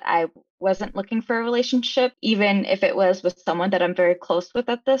him that I wasn't looking for a relationship, even if it was with someone that I'm very close with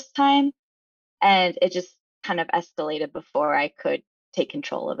at this time. And it just kind of escalated before I could take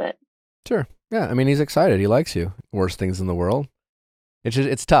control of it. Sure. Yeah. I mean, he's excited. He likes you. Worst things in the world.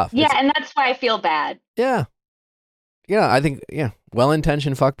 It's tough. Yeah. And that's why I feel bad. Yeah. Yeah. I think,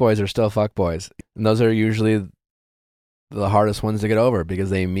 well-intentioned fuckboys are still fuckboys. And those are usually the hardest ones to get over because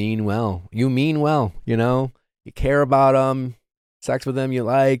they mean well. You mean well, you know? You care about them, sex with them you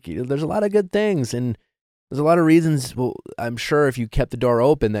like. There's a lot of good things, and there's a lot of reasons. Well, I'm sure if you kept the door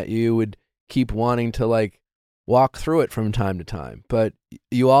open that you would keep wanting to like walk through it from time to time. But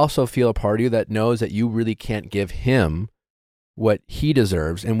you also feel a part of you that knows that you really can't give him what he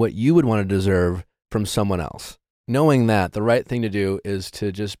deserves and what you would want to deserve from someone else. Knowing that, the right thing to do is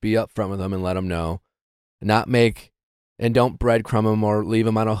to just be upfront with him and let him know, and don't breadcrumb him or leave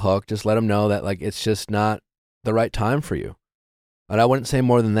him on a hook. Just let him know that like it's just not the right time for you. And I wouldn't say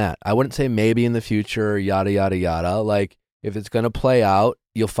more than that. I wouldn't say maybe in the future, yada, yada, yada. Like if it's going to play out,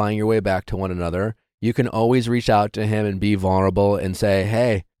 you'll find your way back to one another. You can always reach out to him and be vulnerable and say,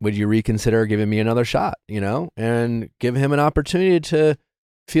 hey, would you reconsider giving me another shot, you know, and give him an opportunity to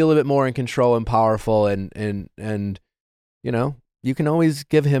feel a bit more in control and powerful. And, you know, you can always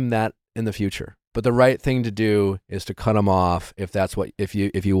give him that in the future. But the right thing to do is to cut them off if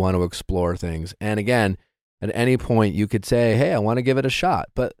you want to explore things. And again, at any point you could say, hey, I want to give it a shot,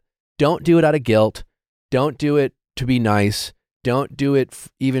 but don't do it out of guilt. Don't do it to be nice. Don't do it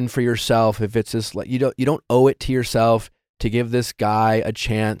even for yourself. If it's just like, you don't owe it to yourself to give this guy a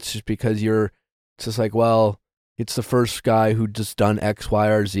chance just because it's just like, well, it's the first guy who just done X, Y,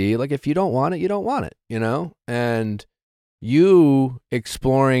 or Z. Like, if you don't want it, you don't want it, and you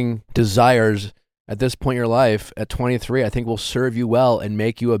exploring desires at this point in your life at 23, I think will serve you well and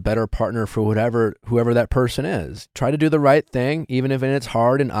make you a better partner for whoever that person is. Try to do the right thing, even if it's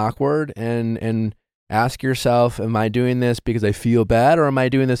hard and awkward, and ask yourself, am I doing this because I feel bad, or am I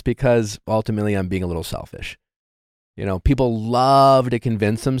doing this because ultimately I'm being a little selfish? People love to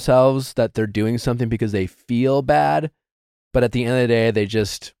convince themselves that they're doing something because they feel bad, but at the end of the day, they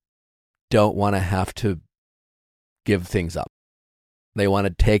just don't want to have to give things up. They want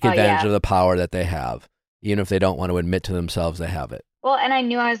to take advantage of the power that they have, even if they don't want to admit to themselves they have it. Well, and I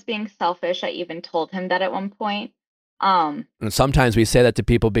knew I was being selfish. I even told him that at one point. And sometimes we say that to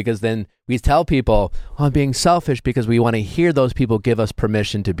people because then we tell people, oh, I'm being selfish, because we want to hear those people give us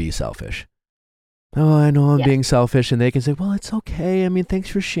permission to be selfish. Oh, I know I'm being selfish. And they can say, well, it's okay. I mean, thanks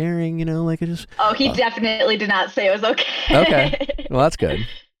for sharing, like I just... Oh, he definitely did not say it was okay. Okay. Well, that's good.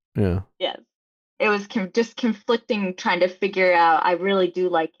 Yeah. Yes. It was just conflicting, trying to figure out, I really do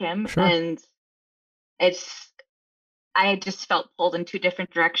like him. Sure. And I just felt pulled in two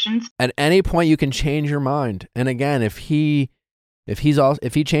different directions. At any point you can change your mind. And again, if he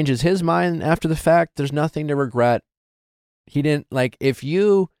changes his mind after the fact, there's nothing to regret. He didn't, like, if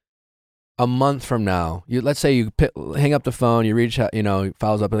you, a month from now, let's say you hang up the phone, you reach out, he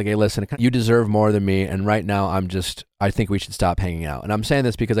follows up like, hey, listen, you deserve more than me, and right now I think we should stop hanging out. And I'm saying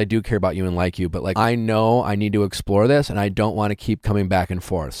this because I do care about you and like you, but like, I know I need to explore this, and I don't want to keep coming back and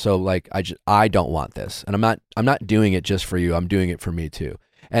forth. So like, I don't want this, and I'm not doing it just for you. I'm doing it for me too.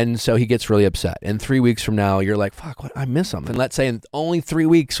 And so he gets really upset. And 3 weeks from now, you're like, fuck, what? I miss him. And let's say in only 3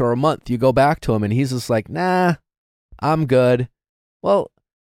 weeks or a month, you go back to him, and he's just like, nah, I'm good. Well,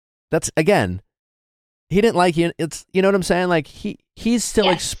 that's, again, he didn't like you. It's, you know what I'm saying? Like, he's still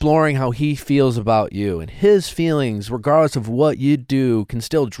exploring how he feels about you, and his feelings, regardless of what you do, can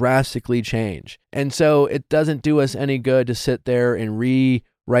still drastically change. And so it doesn't do us any good to sit there and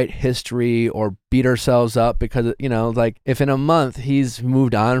rewrite history or beat ourselves up because, like, if in a month he's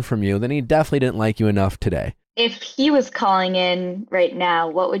moved on from you, then he definitely didn't like you enough today. If he was calling in right now,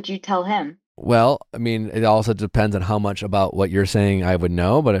 what would you tell him? Well, I mean, it also depends on how much about what you're saying I would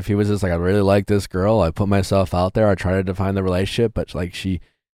know. But if he was just like, I really like this girl, I put myself out there, I try to define the relationship, but like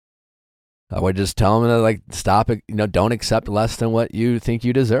I would just tell him to like stop it, don't accept less than what you think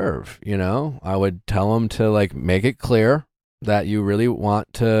you deserve. I would tell him to like make it clear that you really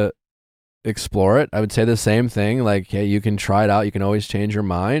want to explore it. I would say the same thing, like, hey, you can try it out, you can always change your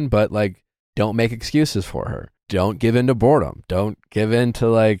mind, but like, don't make excuses for her. Don't give in to boredom. Don't give in to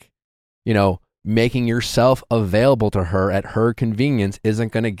like, making yourself available to her at her convenience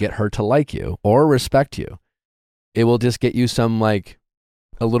isn't going to get her to like you or respect you. It will just get you some, like,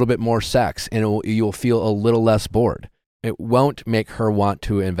 a little bit more sex, and you'll feel a little less bored. It won't make her want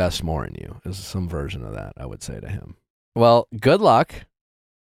to invest more in you, is some version of that, I would say to him. Well, good luck.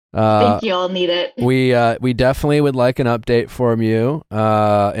 I think you all need it. We definitely would like an update from you in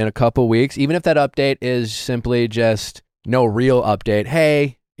a couple weeks, even if that update is simply just no real update.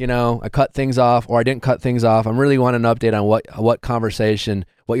 Hey, I cut things off, or I didn't cut things off. I really want an update on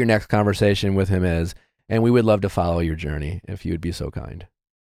what your next conversation with him is. And we would love to follow your journey if you would be so kind.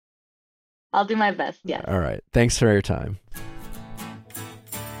 I'll do my best, yes. All right. Thanks for your time.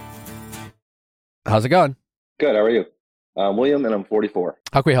 How's it going? Good. How are you? I'm William, and I'm 44.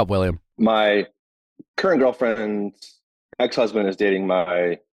 How can we help, William? My current girlfriend's ex-husband is dating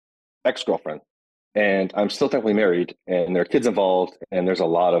my ex-girlfriend. And I'm still technically married, and there are kids involved, and there's a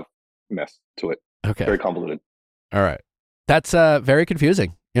lot of mess to it. Okay. Very convoluted. All right. That's very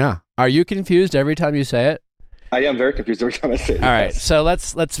confusing. Yeah. Are you confused every time you say it? I am very confused every time I say it. All right. So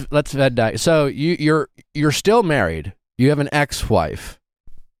let's dive. So you're still married. You have an ex-wife.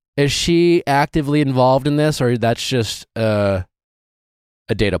 Is she actively involved in this, or that's just a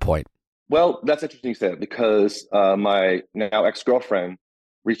data point? Well, that's interesting you say that, because my now ex-girlfriend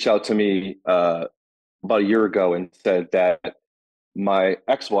reached out to me about a year ago and said that my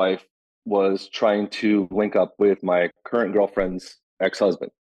ex-wife was trying to link up with my current girlfriend's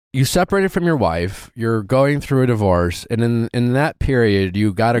ex-husband. You separated from your wife, you're going through a divorce, and in that period,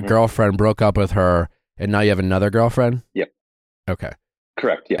 you got a girlfriend, broke up with her, and now you have another girlfriend? Yep. Okay.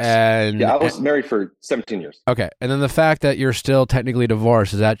 Correct. Yes. And yeah, I was married for 17 years. Okay, and then the fact that you're still technically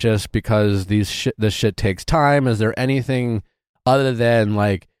divorced, is that just because this shit takes time? Is there anything other than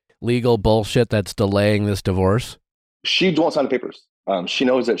like legal bullshit that's delaying this divorce? She won't sign the papers. She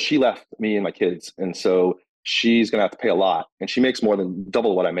knows that she left me and my kids, and so she's gonna have to pay a lot, and she makes more than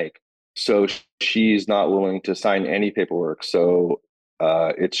double what I make. So she's not willing to sign any paperwork. So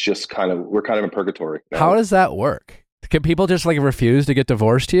it's just we're kind of in purgatory now. How does that work? Can people just like refuse to get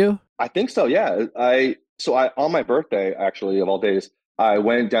divorced to you? I think so. Yeah. I on my birthday, actually, of all days, I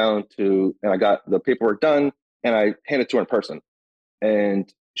went down and I got the paperwork done, and I handed it to her in person,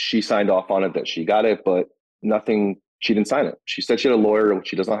 and she signed off on it that she got it, but nothing. She didn't sign it. She said she had a lawyer, which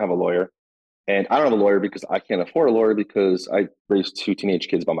she does not have a lawyer, and I don't have a lawyer because I can't afford a lawyer because I raised 2 teenage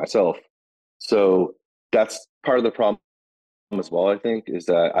kids by myself. So that's part of the problem as well, I think, is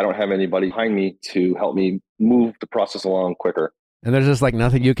that I don't have anybody behind me to help me move the process along quicker. And there's just like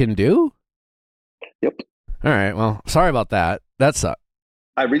nothing you can do? Yep. All right. Well, sorry about that. That sucks.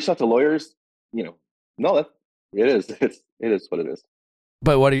 I reached out to lawyers, no, it is. It is what it is.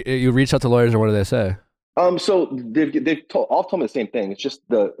 But what do you reach out to lawyers, or what do they say? So they've all told me the same thing. It's just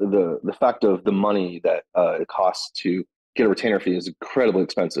the fact of the money that it costs to get a retainer fee is incredibly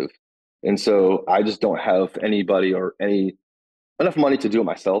expensive. And so I just don't have anybody or enough money to do it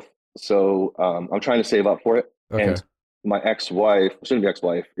myself. So I'm trying to save up for it. Okay. And my ex-wife, soon-to-be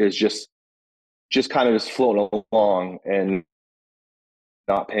ex-wife, is just kind of just floating along and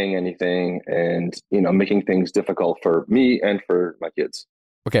not paying anything, and making things difficult for me and for my kids.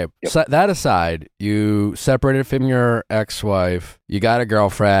 Okay, Yep. So that aside, you separated from your ex-wife, you got a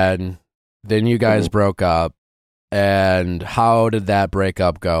girlfriend, then you guys broke up. And how did that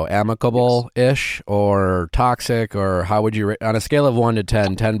breakup go? Amicable-ish or toxic? Or how would you, on a scale of 1 to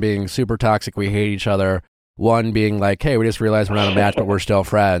 10, 10 being super toxic, we hate each other, 1 being like, hey, we just realized we're not a match, but we're still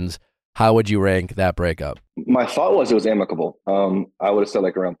friends. How would you rank that breakup? My thought was it was amicable. I would have said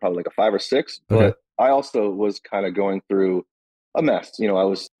around probably a 5 or 6, but Okay. I also was kind of going through a mess. I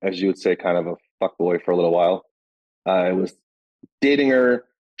was, as you would say, kind of a fuckboy for a little while. I was dating her.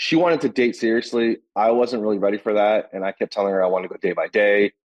 She wanted to date seriously. I wasn't really ready for that. And I kept telling her I wanted to go day by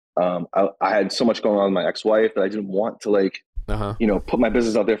day. I had so much going on with my ex-wife that I didn't want to put my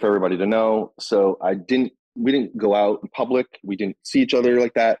business out there for everybody to know. So we didn't go out in public. We didn't see each other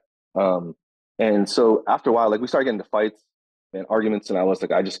like that. And so after a while, we started getting into fights and arguments, and I was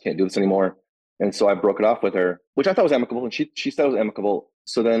like, I just can't do this anymore. And so I broke it off with her, which I thought was amicable. And she said it was amicable.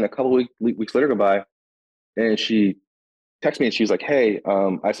 So then a couple weeks later go by, and she texted me and she was like, hey,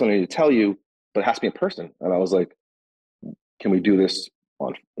 I have something to tell you, but it has to be in person. And I was like, can we do this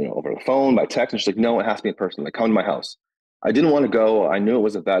on, over the phone, by text? And she's like, no, it has to be in person. Come to my house. I didn't want to go. I knew it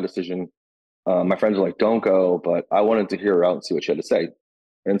was a bad decision. My friends were like, don't go, but I wanted to hear her out and see what she had to say.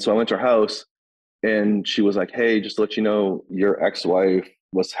 And so I went to her house, and she was like, hey, just to let you know, your ex-wife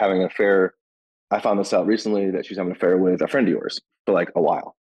was having an affair. I found this out recently that she's having an affair with a friend of yours for a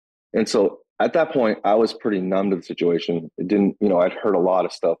while. And so at that point, I was pretty numb to the situation. It didn't, I'd heard a lot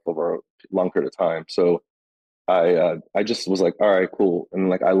of stuff over a long period of time. So I just was like, all right, cool.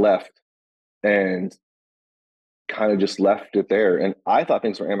 And I left and kind of just left it there. And I thought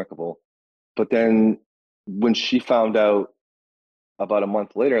things were amicable. But then when she found out about a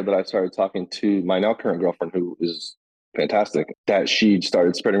month later that I started talking to my now current girlfriend, who is fantastic, that she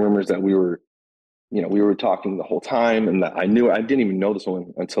started spreading rumors that we were talking the whole time, and that I didn't even know this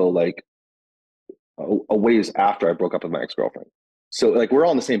woman until a ways after I broke up with my ex-girlfriend. So we're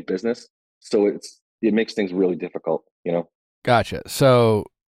all in the same business. So it makes things really difficult, Gotcha. So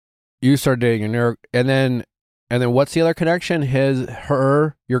you started dating and then what's the other connection?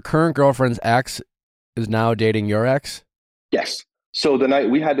 Your current girlfriend's ex is now dating your ex? Yes. So the night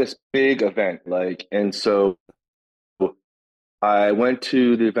we had this big event, and so I went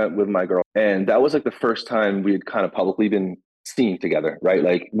to the event with my girl, and that was the first time we had kind of publicly been seen together,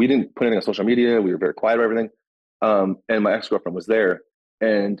 right? We didn't put anything on social media. We were very quiet about everything. And my ex-girlfriend was there,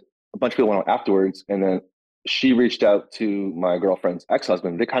 and a bunch of people went out afterwards. And then she reached out to my girlfriend's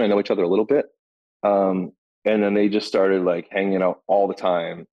ex-husband. They kind of know each other a little bit. And then they just started hanging out all the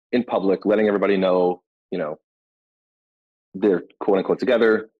time in public, letting everybody know, they're quote unquote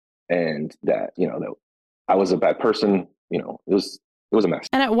together, and that, that I was a bad person. It was a mess.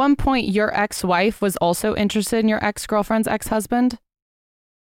 And at one point, your ex-wife was also interested in your ex-girlfriend's ex-husband?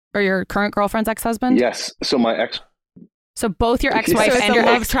 Or your current girlfriend's ex-husband? Yes. So my ex... So both your ex-wife So it's and a your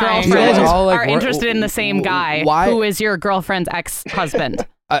love ex-girlfriend triangle. You guys all, are interested in the same guy, why- who is your girlfriend's ex-husband.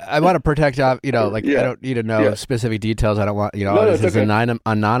 I want to protect, like I Yeah. don't need to know Yeah. specific details. I don't want, No, this it's is okay.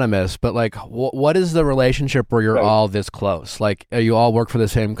 anonymous, but like, what is the relationship where you're Right. all this close? Like, you all work for the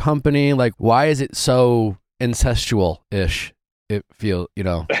same company? Like, why is it so incestual-ish? It feel,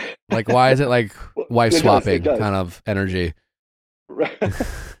 like, why is it like Well, wife it swapping does. kind of energy? Right.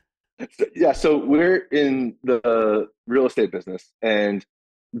 Yeah, so we're in the real estate business, and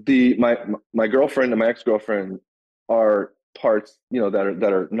my girlfriend and my ex-girlfriend are parts, that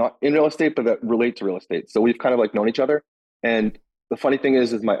are not in real estate but that relate to real estate. So we've kind of like known each other. And the funny thing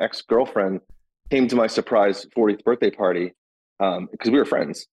is my ex-girlfriend came to my surprise 40th birthday party because we were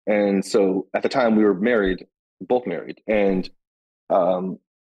friends. And so at the time we were both married. And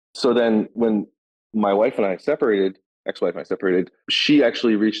so then when my wife and I separated, ex-wife and I separated, she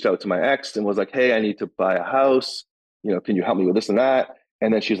actually reached out to my ex and was like, "Hey, I need to buy a house. Can you help me with this and that?"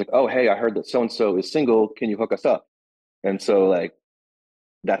 And then she's like, "Oh, hey, I heard that so-and-so is single. Can you hook us up?" And so like,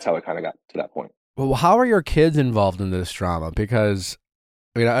 that's how it kind of got to that point. Well, how are your kids involved in this drama? Because,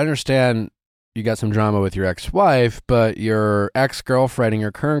 I understand you got some drama with your ex-wife, but your ex-girlfriend and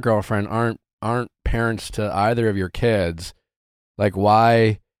your current girlfriend aren't parents to either of your kids. Like,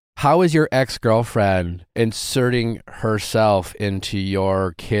 why? How is your ex-girlfriend inserting herself into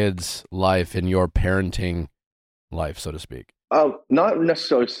your kids' life and your parenting life, so to speak? Not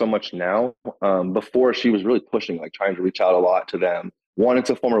necessarily so much now. Before, she was really pushing, like trying to reach out a lot to them, wanted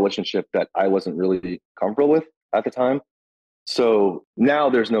to form a relationship that I wasn't really comfortable with at the time. So now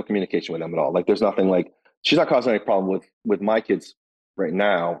there's no communication with them at all. Like there's nothing, like she's not causing any problem with my kids right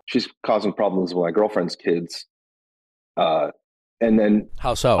now. She's causing problems with my girlfriend's kids. And then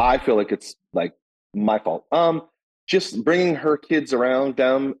How so? I feel like it's like my fault. Just bringing her kids around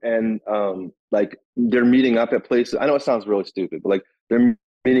them, and like they're meeting up at places. I know it sounds really stupid, but like they're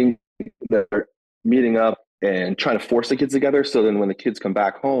meeting up and trying to force the kids together. So then when the kids come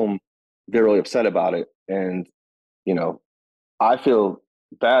back home, they're really upset about it. And, I feel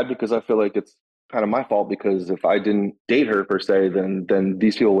bad because I feel like it's kind of my fault, because if I didn't date her per se, then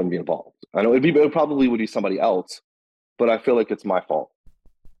these people wouldn't be involved. I know it probably would be somebody else, but I feel like it's my fault.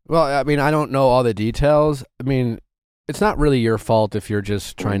 Well, I don't know all the details. It's not really your fault if you're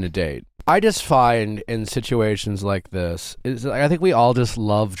just trying to date. I just find in situations like this, I think we all just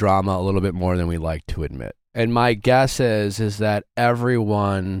love drama a little bit more than we like to admit. And my guess is that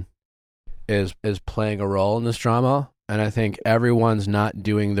everyone is playing a role in this drama, and I think everyone's not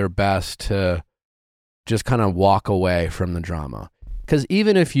doing their best to just kind of walk away from the drama. Because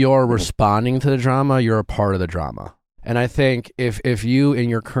even if you're responding to the drama, you're a part of the drama. And I think if you and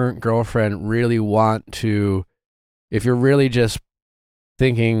your current girlfriend really want to, if you're really just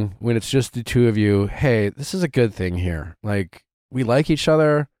thinking when it's just the two of you, hey, this is a good thing here. Like, we like each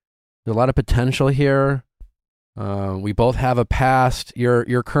other. There's a lot of potential here. We both have a past.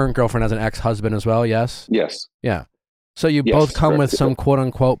 Your current girlfriend has an ex-husband as well, yes? Yes. Yeah. So you Yes, both come with correct. some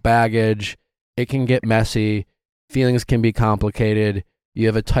quote-unquote baggage. It can get messy. Feelings can be complicated. You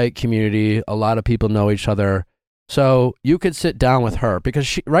have a tight community. A lot of people know each other. So you could sit down with her,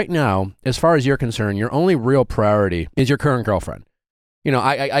 because right now, as far as you're concerned, your only real priority is your current girlfriend.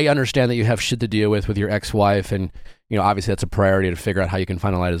 I understand that you have shit to deal with your ex-wife, and, obviously that's a priority to figure out how you can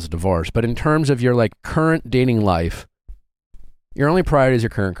finalize a divorce. But in terms of your current dating life, your only priority is your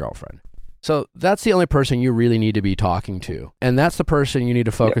current girlfriend. So that's the only person you really need to be talking to. And that's the person you need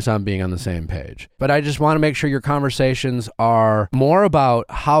to focus on being on the same page. But I just want to make sure your conversations are more about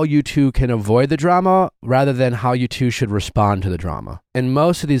how you two can avoid the drama rather than how you two should respond to the drama. In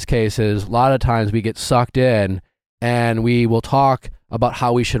most of these cases, a lot of times we get sucked in and we will talk about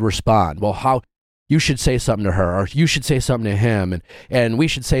how we should respond. Well, how you should say something to her, or you should say something to him, and we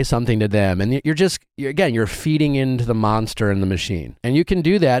should say something to them. And you're feeding into the monster in the machine. And you can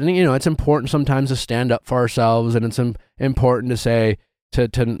do that. And, it's important sometimes to stand up for ourselves, and it's important to say,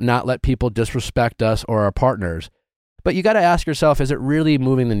 to not let people disrespect us or our partners. But you got to ask yourself, is it really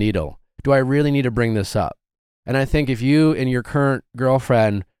moving the needle? Do I really need to bring this up? And I think if you and your current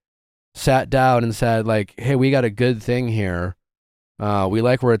girlfriend sat down and said, like, hey, we got a good thing here. We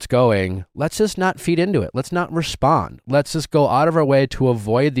like where it's going. Let's just not feed into it. Let's not respond. Let's just go out of our way to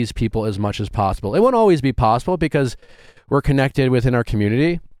avoid these people as much as possible. It won't always be possible because we're connected within our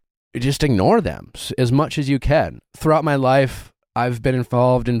community. Just ignore them as much as you can. Throughout my life, I've been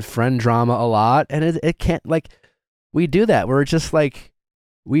involved in friend drama a lot, and it can't, we do that. We're just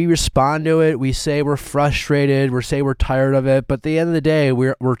we respond to it. We say we're frustrated. We say we're tired of it. But at the end of the day,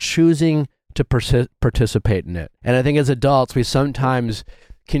 we're choosing to participate in it. And I think as adults, we sometimes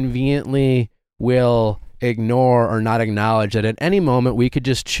conveniently will ignore or not acknowledge that at any moment we could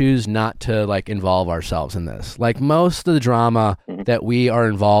just choose not to like involve ourselves in this. Like most of the drama that we are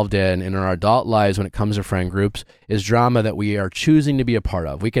involved in our adult lives when it comes to friend groups is drama that we are choosing to be a part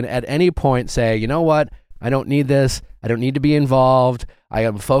of. We can at any point say, you know what? I don't need this. I don't need to be involved. I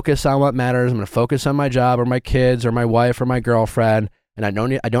am focused on what matters. I'm going to focus on my job or my kids or my wife or my girlfriend. And I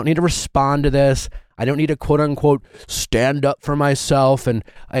don't need to respond to this. I don't need to quote unquote stand up for myself, and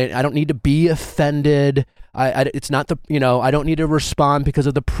I don't need to be offended. It's not the, I don't need to respond because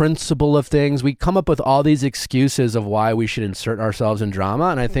of the principle of things. We come up with all these excuses of why we should insert ourselves in drama,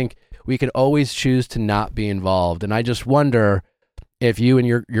 and I think we can always choose to not be involved. And I just wonder if you and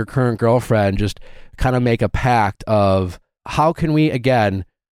your current girlfriend just kind of make a pact of how can we, again,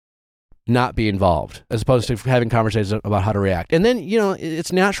 not be involved as opposed to having conversations about how to react. And then,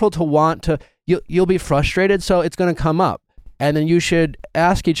 it's natural to want to, you'll be frustrated, so it's going to come up. And then you should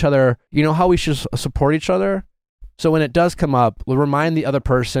ask each other, how we should support each other. So when it does come up, we'll remind the other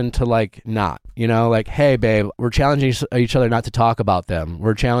person to not, hey, babe, we're challenging each other not to talk about them.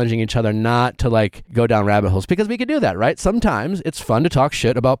 We're challenging each other not to go down rabbit holes, because we could do that, right? Sometimes it's fun to talk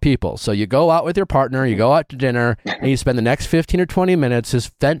shit about people. So you go out with your partner, you go out to dinner, and you spend the next 15 or 20 minutes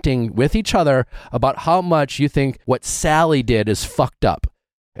just venting with each other about how much you think what Sally did is fucked up.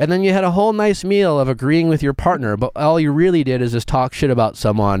 And then you had a whole nice meal of agreeing with your partner, but all you really did is just talk shit about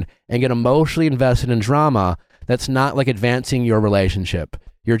someone and get emotionally invested in drama that's not advancing your relationship.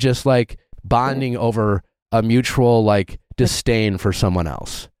 You're just bonding over a mutual disdain for someone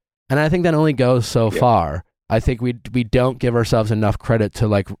else. And I think that only goes so far. I think we don't give ourselves enough credit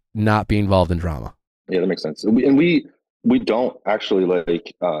to not be involved in drama. Yeah, that makes sense. And we don't actually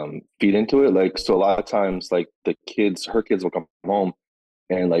feed into it. So a lot of times her kids will come home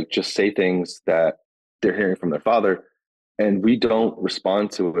and just say things that they're hearing from their father, and we don't respond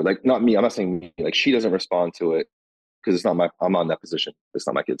to it. Not me, I'm not saying me, she doesn't respond to it because I'm not in that position. It's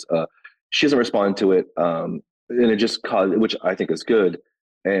not my kids. She doesn't respond to it. And it just caused, which I think is good.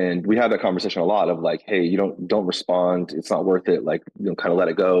 And we have that conversation a lot of hey, you don't respond. It's not worth it. Kind of let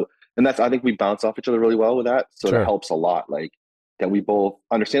it go. And I think we bounce off each other really well with that. So Sure. It helps a lot. That we both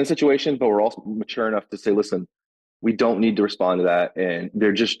understand the situation, but we're also mature enough to say, listen, we don't need to respond to that. And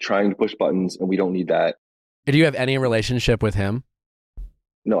they're just trying to push buttons and we don't need that. Do you have any relationship with him?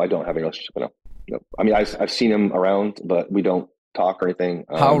 No, I don't have a relationship with him. No. I mean, I've seen him around, but we don't talk or anything.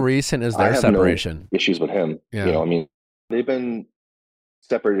 How recent is their separation? No issues with him. Yeah. They've been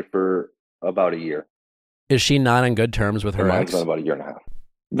separated for about a year. Is she not on good terms with her Mine's ex? been about a year and a half.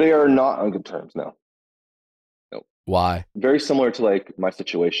 They are not on good terms, no. Why? Very similar to my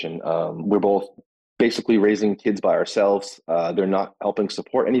situation. We're both basically raising kids by ourselves. They're not helping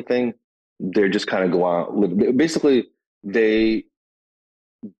support anything. They're just kind of go on. Basically, they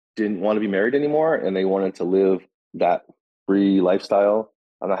didn't want to be married anymore, and they wanted to live that free lifestyle.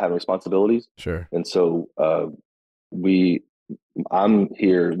 I'm not having responsibilities. Sure. And so I'm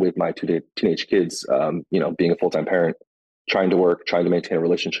here with my two teenage kids, being a full-time parent, trying to work, trying to maintain a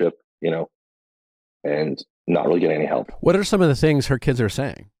relationship, and not really getting any help. What are some of the things her kids are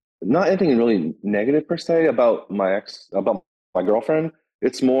saying? Not anything really negative per se about my girlfriend.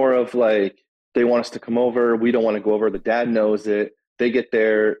 It's more of they want us to come over. We don't want to go over. The dad knows it. They get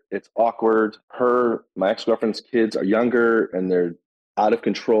there. It's awkward. My ex-girlfriend's kids are younger and they're out of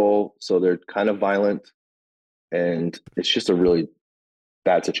control. So they're kind of violent. And it's just a really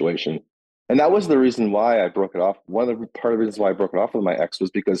bad situation. And that was the reason why I broke it off. Part of the reasons why I broke it off with my ex was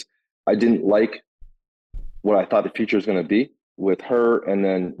because I didn't like what I thought the future was going to be with her, and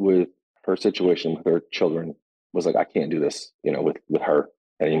then with her situation with her children was I can't do this, with her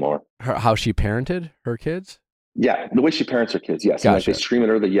anymore. How she parented her kids? Yeah, the way she parents her kids, yes. Gotcha. And they scream at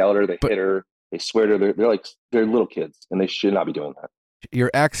her, they yell at her, they hit her, they swear to her. They're little kids, and they should not be doing that.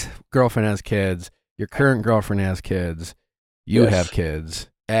 Your ex-girlfriend has kids. Your current girlfriend has kids. You have kids.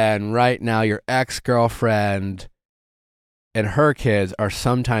 And right now, your ex-girlfriend and her kids are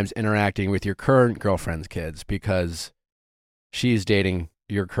sometimes interacting with your current girlfriend's kids because she's dating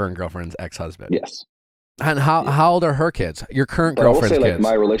your current girlfriend's ex-husband. Yes. And how old are her kids? Your current girlfriend's I will say, kids.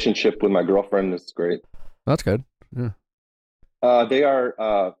 my relationship with my girlfriend is great. That's good. Yeah. They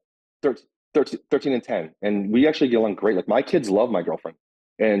are 13 and 10, and we actually get along great. My kids love my girlfriend,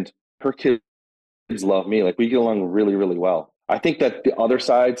 and her kids love me. We get along really, really well. I think that the other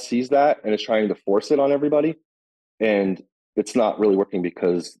side sees that and is trying to force it on everybody, and it's not really working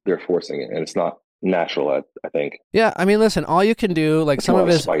because they're forcing it, and it's not natural, I think. Yeah, I mean, listen, all you can do, some of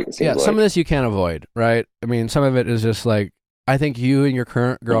this, some of this you can't avoid, right? I mean, some of it is just I think you and your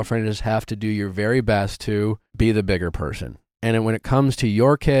current girlfriend just have to do your very best to be the bigger person. And when it comes to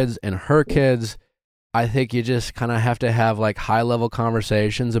your kids and her kids, I think you just kind of have to have like high level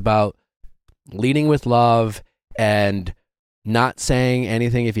conversations about leading with love and not saying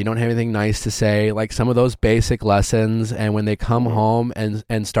anything if you don't have anything nice to say, like some of those basic lessons. And when they come home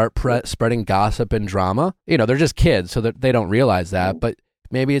and start spreading gossip and drama, you know, they're just kids, so that they don't realize that. But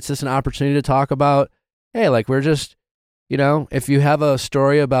maybe it's just an opportunity to talk about, hey, like we're just, you know, if you have a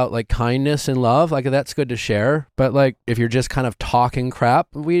story about like kindness and love, like that's good to share. But like if you're just kind of talking crap,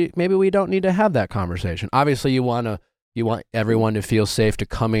 maybe we don't need to have that conversation. Obviously, you want everyone to feel safe to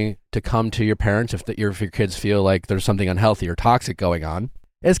come to your parents if your kids feel like there's something unhealthy or toxic going on.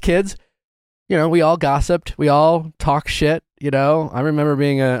 As kids, you know, we all gossiped, we all talk shit. You know, I remember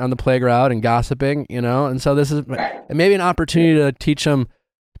being on the playground and gossiping. You know, and so this is maybe an opportunity to teach them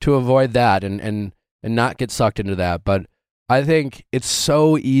to avoid that and not get sucked into that. But I think it's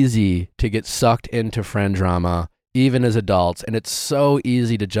so easy to get sucked into friend drama, even as adults, and it's so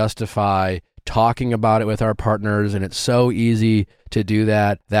easy to justify talking about it with our partners, and it's so easy to do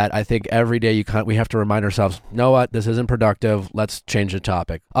that I think every day we have to remind ourselves, you know what, this isn't productive, let's change the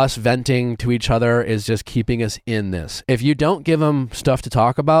topic. Us venting to each other is just keeping us in this. If you don't give them stuff to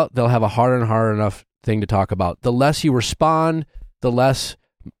talk about, they'll have a hard enough thing to talk about. The less you respond, the less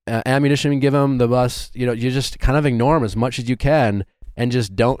ammunition you give them, the less, you know, you just kind of ignore them as much as you can and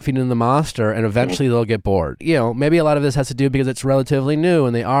just don't feed them the monster, and eventually they'll get bored. You know, maybe a lot of this has to do because it's relatively new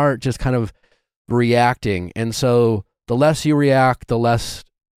and they are just kind of reacting, and so the less you react, the less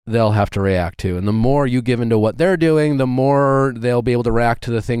they'll have to react to, and the more you give into what they're doing, the more they'll be able to react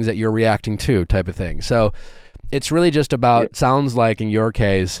to the things that you're reacting to, type of thing. So it's really just about, sounds like in your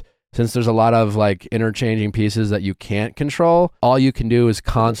case, since there's a lot of like interchanging pieces that you can't control, all you can do is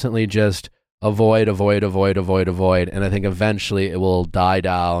constantly just avoid, and I think eventually it will die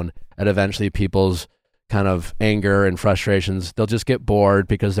down, and eventually people's kind of anger and frustrations, they'll just get bored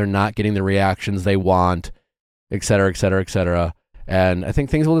because they're not getting the reactions they want, et cetera, et cetera, et cetera. And I think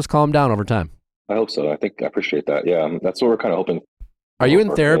things will just calm down over time. I hope so. I appreciate that. Yeah, that's what we're kind of hoping. Are you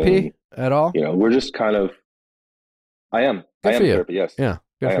in therapy at all? You know, we're just kind of, I am in therapy, yes. Yeah,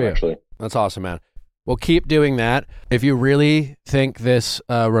 good I for am, you. Actually. That's awesome, man. Well, keep doing that. If you really think this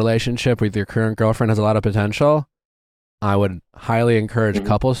relationship with your current girlfriend has a lot of potential, I would highly encourage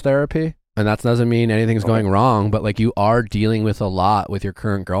couples therapy. And that doesn't mean anything's going wrong, but like you are dealing with a lot with your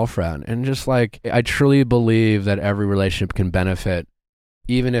current girlfriend. And just like, I truly believe that every relationship can benefit,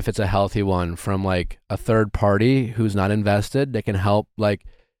 even if it's a healthy one, from like a third party who's not invested, that can help like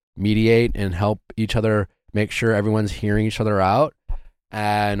mediate and help each other make sure everyone's hearing each other out.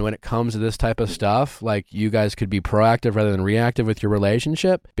 And when it comes to this type of stuff, like you guys could be proactive rather than reactive with your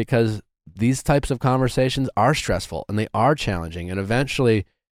relationship, because these types of conversations are stressful and they are challenging. And eventually,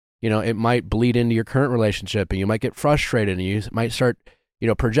 you know, it might bleed into your current relationship and you might get frustrated and you might start, you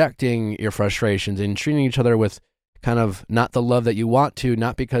know, projecting your frustrations and treating each other with kind of not the love that you want to,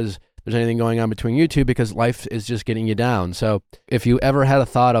 not because there's anything going on between you two, because life is just getting you down. So if you ever had a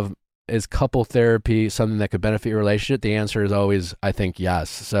thought of, is couple therapy something that could benefit your relationship? The answer is always, I think,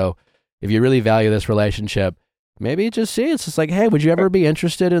 yes. So if you really value this relationship, maybe just see, it's just like, hey, would you ever be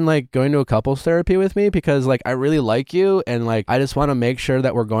interested in like going to a couples therapy with me? Because like, I really like you. And like, I just want to make sure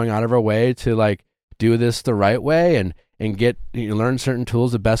that we're going out of our way to like do this the right way and get, learn certain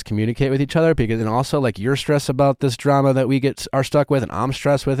tools to best communicate with each other. Because, and also like you're stressed about this drama that we are stuck with and I'm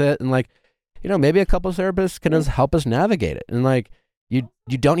stressed with it. And like, you know, maybe a couples therapist can just help us navigate it. And like,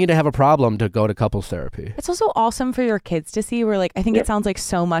 you don't need to have a problem to go to couples therapy. It's also awesome for your kids to see where like, I think it sounds like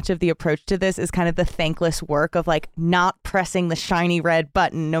so much of the approach to this is kind of the thankless work of like not pressing the shiny red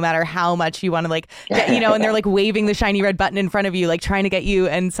button, no matter how much you want to like, get, you know, and they're like waving the shiny red button in front of you, like trying to get you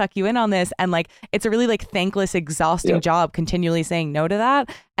and suck you in on this. And like, it's a really like thankless, exhausting job continually saying no to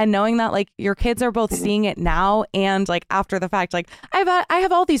that. And knowing that like your kids are both seeing it now and like after the fact, like I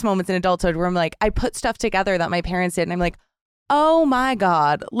have all these moments in adulthood where I'm like, I put stuff together that my parents did and I'm like, oh my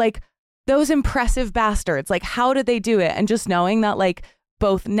God, like those impressive bastards, like how did they do it? And just knowing that like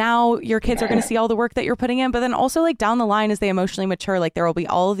both now your kids are going to see all the work that you're putting in, but then also like down the line as they emotionally mature, like there will be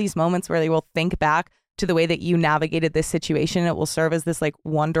all of these moments where they will think back to the way that you navigated this situation. It will serve as this like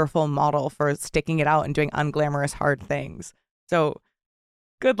wonderful model for sticking it out and doing unglamorous hard things. So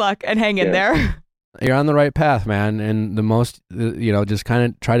good luck and hang in there. You're on the right path, man. And the most, you know, just kind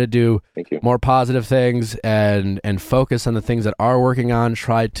of try to do more positive things and focus on the things that are working on.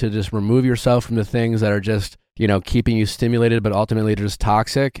 Try to just remove yourself from the things that are just, you know, keeping you stimulated, but ultimately just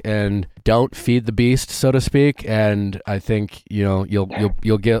toxic, and don't feed the beast, so to speak. And I think, you know,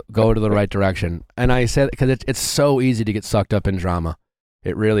 you'll go to the right direction. And I said, because it's so easy to get sucked up in drama.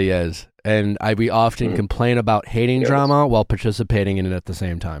 It really is. And we often complain about hating drama while participating in it at the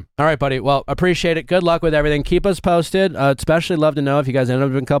same time. All right, buddy. Well, appreciate it. Good luck with everything. Keep us posted. Especially love to know if you guys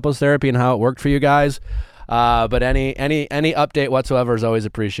ended up in couples therapy and how it worked for you guys. But any update whatsoever is always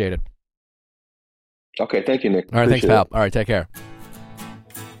appreciated. Okay, thank you, Nick. All right, thanks, pal. All right, take care.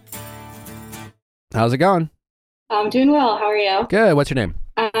 How's it going? I'm doing well. How are you? Good. What's your name?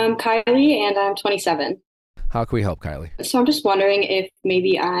 I'm Kylie, and I'm 27. How can we help, Kylie? So I'm just wondering if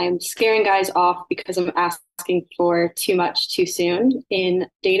maybe I'm scaring guys off because I'm asking for too much too soon in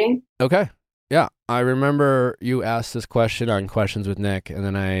dating. Okay. Yeah, I remember you asked this question on Questions with Nick, and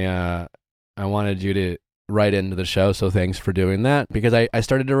then I wanted you to write into the show, so thanks for doing that, because I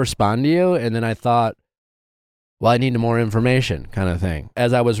started to respond to you, and then I thought, well, I need more information kind of thing.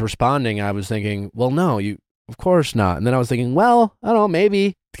 As I was responding, I was thinking, well, no, of course not. And then I was thinking, well, I don't know,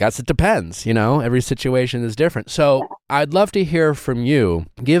 maybe. I guess it depends, every situation is different. So I'd love to hear from you.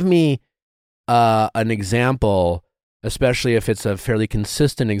 Give me an example, especially if it's a fairly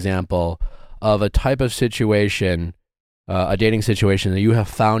consistent example of a type of situation, a dating situation that you have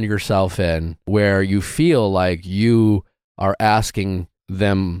found yourself in where you feel like you are asking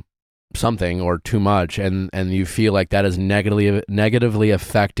them something or too much, and you feel like that is negatively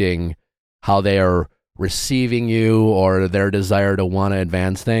affecting how they are receiving you or their desire to want to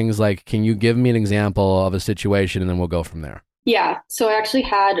advance things. Like, can you give me an example of a situation, and then we'll go from there? Yeah. So I actually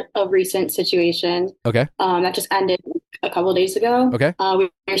had a recent situation. Okay. That just ended a couple of days ago. Okay. We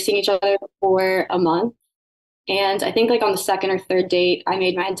were seeing each other for a month. And I think like on the second or third date, I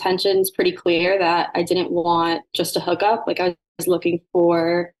made my intentions pretty clear that I didn't want just a hookup. Like, I was looking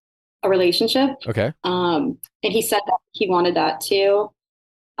for a relationship. Okay. And he said that he wanted that too.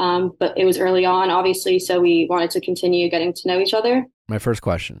 But it was early on, obviously, so we wanted to continue getting to know each other. My first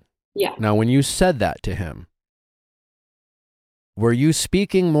question. Yeah. Now, when you said that to him, were you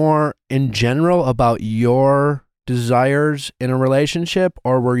speaking more in general about your desires in a relationship,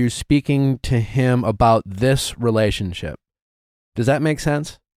 or were you speaking to him about this relationship? Does that make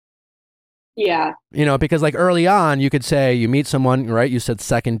sense? Yeah. Because like early on, you could say you meet someone, right? You said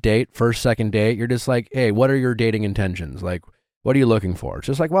second date. You're just like, hey, what are your dating intentions? Like, what are you looking for? It's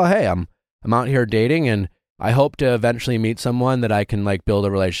just like, well, hey, I'm out here dating, and I hope to eventually meet someone that I can like build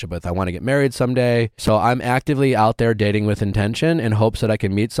a relationship with. I want to get married someday. So I'm actively out there dating with intention in hopes that I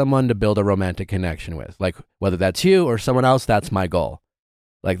can meet someone to build a romantic connection with. Like, whether that's you or someone else, that's my goal.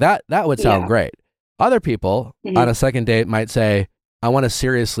 Like that would sound great. Other people on a second date might say, I want to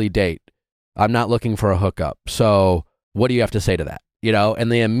seriously date. I'm not looking for a hookup. So what do you have to say to that?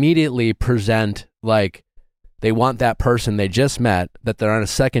 And they immediately present like they want that person they just met that they're on a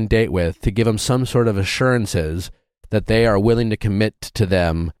second date with to give them some sort of assurances that they are willing to commit to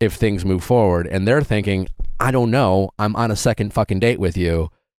them if things move forward. And they're thinking, I don't know, I'm on a second fucking date with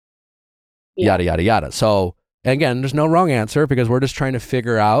you, yada, yada, yada. So again, there's no wrong answer because we're just trying to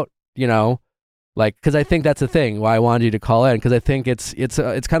figure out, because I think that's the thing why I wanted you to call in, because I think it's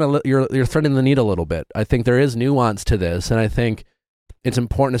kind of, you're threading the needle a little bit. I think there is nuance to this, and I think it's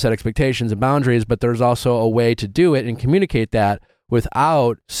important to set expectations and boundaries, but there's also a way to do it and communicate that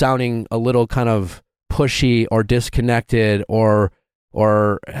without sounding a little kind of pushy or disconnected or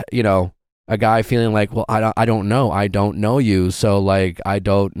a guy feeling like, well, I don't know you, so like I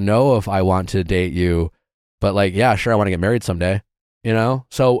don't know if I want to date you, but like, yeah, sure, I want to get married someday,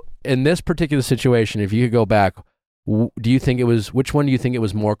 So in this particular situation, if you could go back, which one do you think it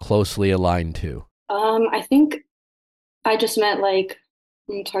was more closely aligned to? I think I just meant like,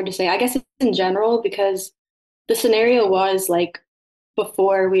 it's hard to say. I guess it's in general, because the scenario was like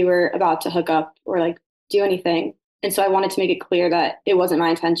before we were about to hook up or like do anything. And so I wanted to make it clear that it wasn't my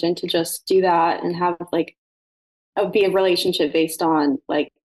intention to just do that and have like be a relationship based on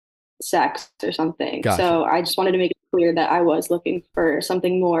like sex or something. Gotcha. So I just wanted to make it clear that I was looking for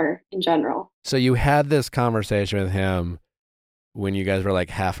something more in general. So you had this conversation with him when you guys were like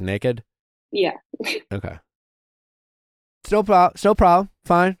half naked? Yeah. Okay. Still problem.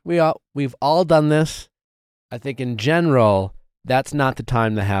 Fine. We've all done this. I think in general, that's not the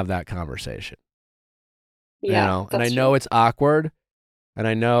time to have that conversation. Yeah. And I know it's awkward, and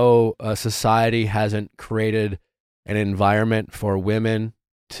I know society hasn't created an environment for women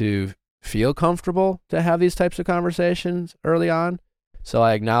to feel comfortable to have these types of conversations early on. So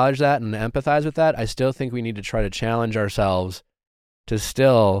I acknowledge that and empathize with that. I still think we need to try to challenge ourselves to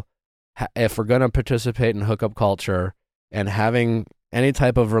still, if we're going to participate in hookup culture, and having any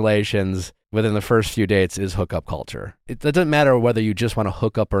type of relations within the first few dates is hookup culture. It doesn't matter whether you just want to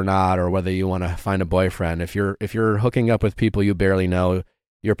hook up or not, or whether you want to find a boyfriend. If you're hooking up with people you barely know,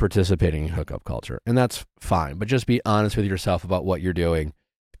 you're participating in hookup culture, and that's fine. But just be honest with yourself about what you're doing,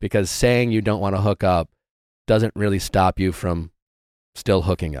 because saying you don't want to hook up doesn't really stop you from still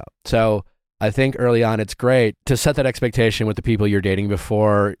hooking up. So I think early on it's great to set that expectation with the people you're dating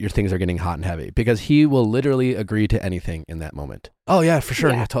before your things are getting hot and heavy, because he will literally agree to anything in that moment. Oh yeah, for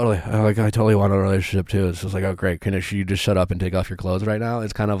sure. Yeah, totally. I totally want a relationship too. It's just like, oh great. Can you just shut up and take off your clothes right now?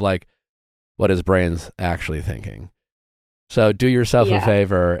 It's kind of like what his brain's actually thinking. So do yourself a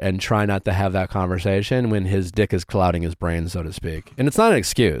favor and try not to have that conversation when his dick is clouding his brain, so to speak. And it's not an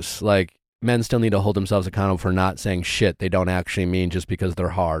excuse. Like, men still need to hold themselves accountable for not saying shit they don't actually mean just because they're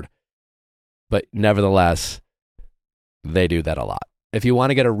hard. But nevertheless, they do that a lot. If you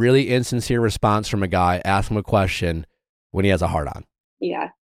want to get a really insincere response from a guy, ask him a question when he has a hard on. Yeah,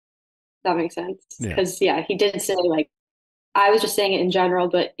 that makes sense. Because, he did say, like, I was just saying it in general,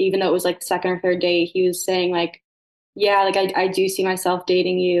 but even though it was like second or third date, he was saying, like, yeah, like, I do see myself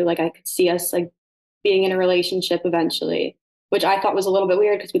dating you. Like, I could see us, like, being in a relationship eventually, which I thought was a little bit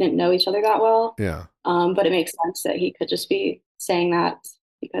weird because we didn't know each other that well. Yeah. But it makes sense that he could just be saying that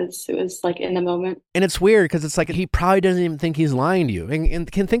because it was like in the moment. And it's weird because it's like he probably doesn't even think he's lying to you.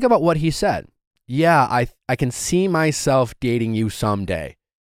 And can think about what he said. Yeah, I can see myself dating you someday.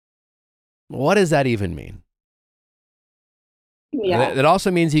 What does that even mean? Yeah. It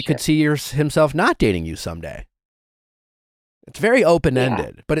also means he could see himself not dating you someday. It's very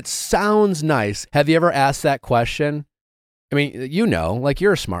open-ended, but it sounds nice. Have you ever asked that question? I mean, like,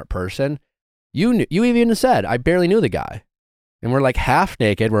 you're a smart person. You even said, I barely knew the guy. And we're like half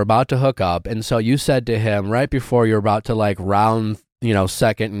naked. We're about to hook up. And so you said to him right before you're about to like round,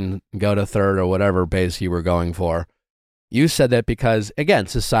 second and go to third or whatever base you were going for. You said that because, again,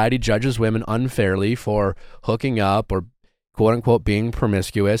 society judges women unfairly for hooking up or quote unquote being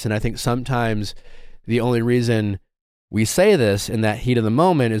promiscuous. And I think sometimes the only reason we say this in that heat of the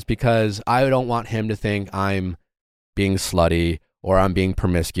moment is because I don't want him to think I'm being slutty or I'm being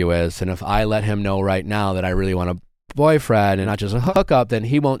promiscuous. And if I let him know right now that I really want a boyfriend and not just a hookup, then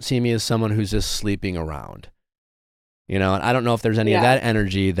he won't see me as someone who's just sleeping around. And I don't know if there's any of that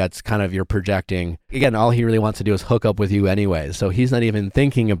energy that's kind of you're projecting. Again, all he really wants to do is hook up with you anyway. So he's not even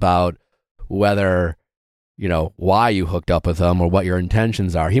thinking about whether, why you hooked up with him or what your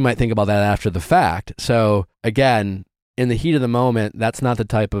intentions are. He might think about that after the fact. So again, in the heat of the moment, that's not the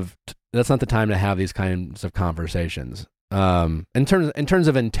time to have these kinds of conversations. In terms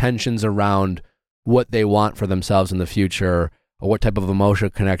of intentions around what they want for themselves in the future or what type of emotional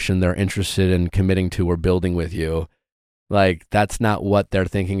connection they're interested in committing to or building with you, like, that's not what they're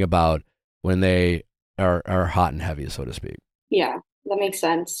thinking about when they are hot and heavy, so to speak. Yeah, that makes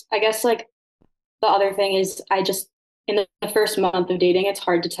sense. I guess, like, the other thing is in the first month of dating, it's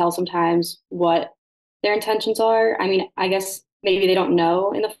hard to tell sometimes what their intentions are. I mean, I guess maybe they don't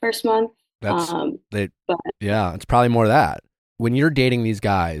know in the first month. It's probably more that. When you're dating these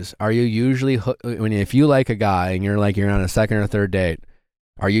guys, are you usually, if you like a guy and you're on a second or third date,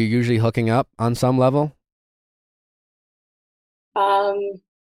 are you usually hooking up on some level?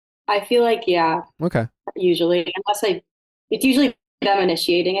 I feel like, yeah. Okay. Usually, it's usually them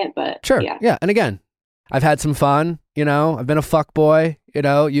initiating it, but sure. Yeah. Yeah. And again, I've had some fun, I've been a fuck boy,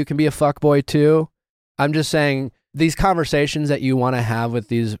 you can be a fuck boy too. I'm just saying, these conversations that you want to have with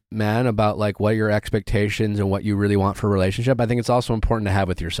these men about like what your expectations and what you really want for a relationship, I think it's also important to have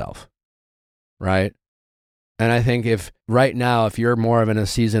with yourself. Right. And I think if you're more of in a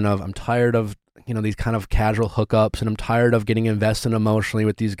season of, I'm tired of, these kind of casual hookups and I'm tired of getting invested emotionally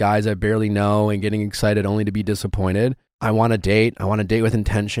with these guys I barely know and getting excited only to be disappointed. I want to date. I want to date with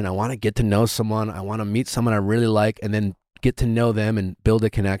intention. I want to get to know someone. I want to meet someone I really like and then get to know them and build a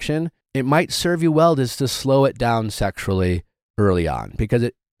connection. It might serve you well just to slow it down sexually early on, because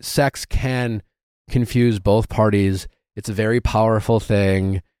sex can confuse both parties. It's a very powerful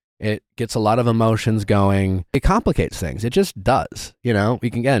thing. It gets a lot of emotions going. It complicates things. It just does. We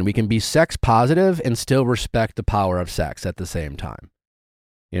can be sex positive and still respect the power of sex at the same time.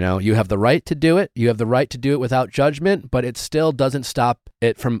 You have the right to do it. You have the right to do it without judgment, but it still doesn't stop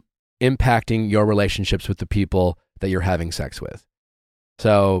it from impacting your relationships with the people that you're having sex with.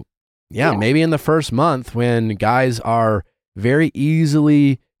 So yeah, maybe in the first month when guys are very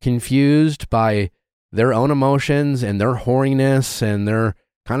easily confused by their own emotions and their horniness and they're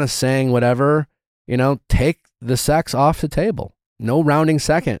kind of saying whatever, take the sex off the table. No rounding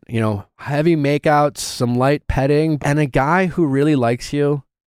second, heavy makeouts, some light petting. And a guy who really likes you,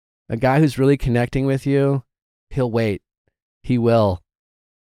 a guy who's really connecting with you, he'll wait. He will.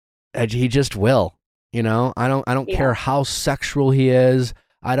 He just will. I don't care how sexual he is.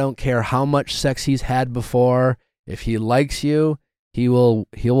 I don't care how much sex he's had before. If he likes you, he will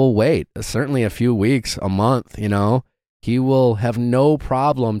wait. Certainly a few weeks, a month, He will have no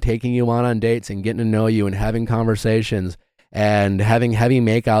problem taking you on dates and getting to know you and having conversations and having heavy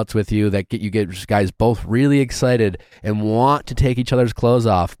makeouts with you that get guys both really excited and want to take each other's clothes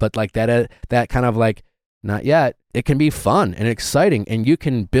off. But like that kind of like, not yet. It can be fun and exciting, and you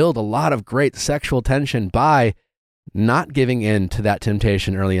can build a lot of great sexual tension by not giving in to that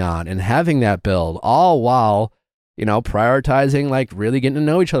temptation early on and having that build, all while, prioritizing like really getting to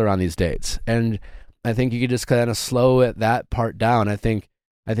know each other on these dates. And I think you could just kind of slow that part down. I think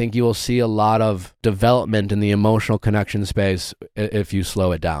you will see a lot of development in the emotional connection space if you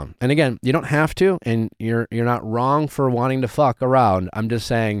slow it down. And again, you don't have to, and you're not wrong for wanting to fuck around. I'm just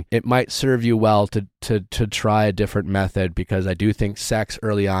saying it might serve you well to try a different method, because I do think sex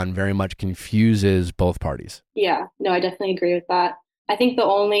early on very much confuses both parties. Yeah, no, I definitely agree with that. I think the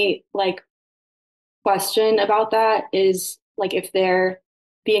only like question about that is like if they're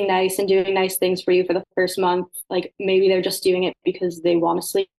being nice and doing nice things for you for the first month, like maybe they're just doing it because they want to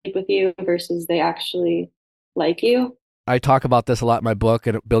sleep with you versus they actually like you. I talk about this a lot in my book,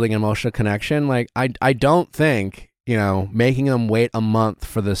 and building emotional connection. Like I don't think, making them wait a month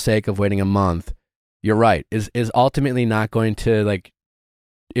for the sake of waiting a month, you're right, is ultimately not going to, like,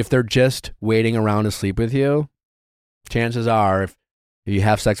 if they're just waiting around to sleep with you, chances are if you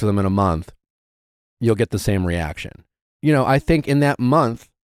have sex with them in a month, you'll get the same reaction. I think in that month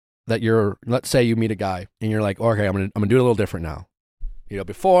that let's say you meet a guy and you're like, okay, I'm gonna do it a little different now.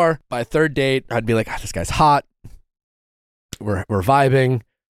 Before, by third date, I'd be like, this guy's hot. We're vibing.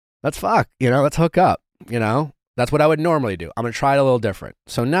 Let's fuck, let's hook up, That's what I would normally do. I'm going to try it a little different.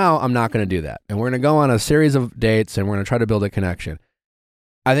 So now I'm not going to do that. And we're going to go on a series of dates, and we're going to try to build a connection.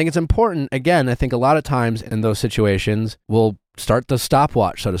 I think it's important. Again, I think a lot of times in those situations, we'll start the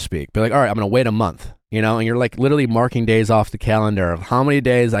stopwatch, so to speak. Be like, all right, I'm going to wait a month, and you're like literally marking days off the calendar of how many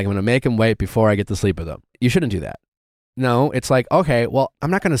days I'm going to make him wait before I get to sleep with him. You shouldn't do that. No, it's like, okay, well,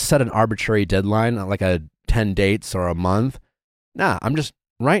 I'm not going to set an arbitrary deadline, like a 10 dates or a month. Nah,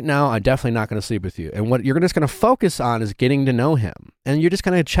 right now, I'm definitely not going to sleep with you. And what you're just going to focus on is getting to know him. And you're just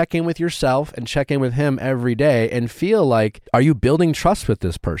going to check in with yourself and check in with him every day and feel like, are you building trust with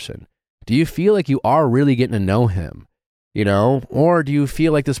this person? Do you feel like you are really getting to know him? Or do you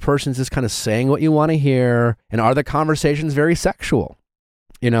feel like this person's just kind of saying what you want to hear? And are the conversations very sexual?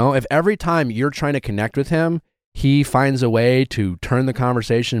 If every time you're trying to connect with him, he finds a way to turn the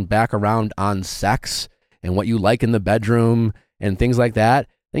conversation back around on sex and what you like in the bedroom and things like that,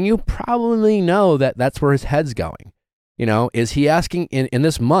 then you probably know that that's where his head's going. Is he asking in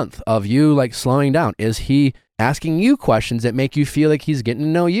this month of you like slowing down, is he asking you questions that make you feel like he's getting to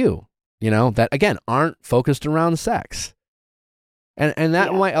know you, that again, aren't focused around sex? And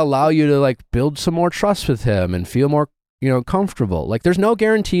that might allow you to like build some more trust with him and feel more, comfortable. Like there's no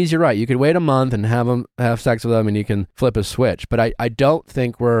guarantees. You're right. You could wait a month and have sex with him and you can flip a switch. But I don't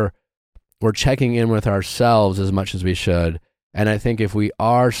think we're checking in with ourselves as much as we should. And I think if we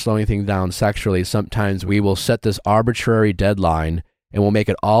are slowing things down sexually, sometimes we will set this arbitrary deadline and we'll make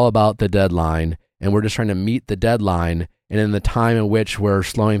it all about the deadline. And we're just trying to meet the deadline. And in the time in which we're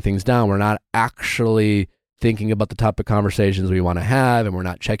slowing things down, we're not actually thinking about the type of conversations we want to have. And we're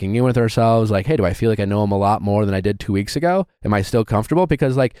not checking in with ourselves. Like, hey, do I feel like I know him a lot more than I did 2 weeks ago? Am I still comfortable?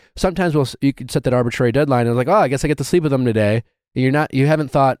 Because like sometimes you could set that arbitrary deadline and it's like, oh, I guess I get to sleep with him today. And you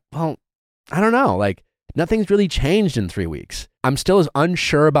haven't thought, well, I don't know. Like, nothing's really changed in 3 weeks. I'm still as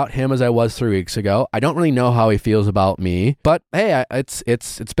unsure about him as I was 3 weeks ago. I don't really know how he feels about me, but hey,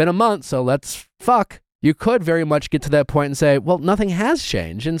 it's been a month, so let's fuck. You could very much get to that point and say, well, nothing has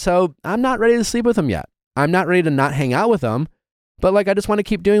changed, and so I'm not ready to sleep with him yet. I'm not ready to not hang out with him, but like I just want to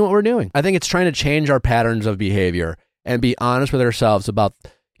keep doing what we're doing. I think it's trying to change our patterns of behavior and be honest with ourselves about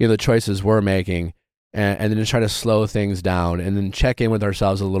the choices we're making, and then just try to slow things down and then check in with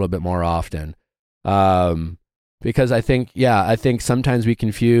ourselves a little bit more often. Because I think sometimes we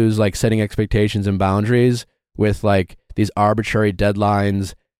confuse like setting expectations and boundaries with like these arbitrary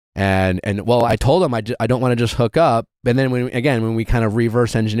deadlines and well, I told him I don't want to just hook up. And then when we kind of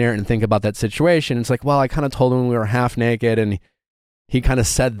reverse engineer it and think about that situation, it's like, well, I kind of told him we were half naked and he kind of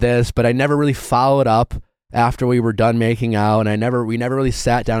said this, but I never really followed up after we were done making out. And we never really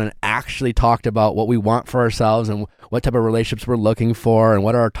sat down and actually talked about what we want for ourselves and what type of relationships we're looking for and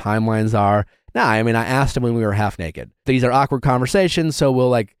what our timelines are. No, I mean, I asked him when we were half naked. These are awkward conversations, so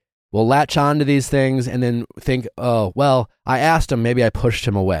we'll latch on to these things and then think, oh, well, I asked him, maybe I pushed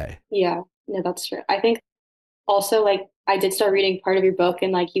him away. Yeah, no, that's true. I think also, like, I did start reading part of your book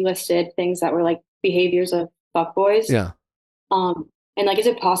and, like, you listed things that were, like, behaviors of fuckboys. Yeah. And, like, is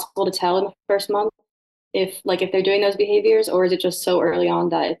it possible to tell in the first month? if they're doing those behaviors, or is it just so early on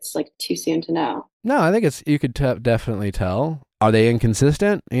that it's like too soon to know? No, I think you could definitely tell. Are they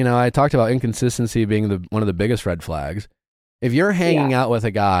inconsistent? I talked about inconsistency being one of the biggest red flags. If you're hanging out with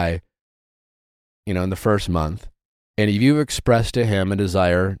a guy, in the first month, and if you've expressed to him a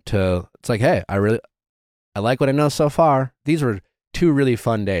desire to, it's like, hey, I like what I know so far. These were 2 really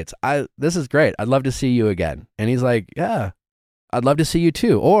fun dates. This is great. I'd love to see you again. And he's like, yeah, I'd love to see you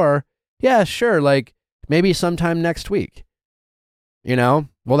too. Or, yeah, sure, like maybe sometime next week. Well,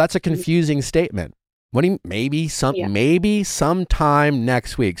 that's a confusing statement. What do you, maybe sometime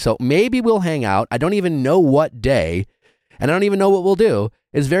next week. So maybe we'll hang out. I don't even know what day, and I don't even know what we'll do.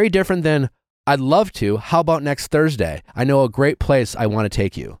 It's very different than I'd love to. How about next Thursday? I know a great place I want to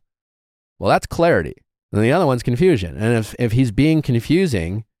take you. Well, that's clarity. And the other one's confusion. And if he's being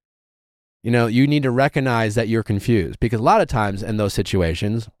confusing, you need to recognize that you're confused, because a lot of times in those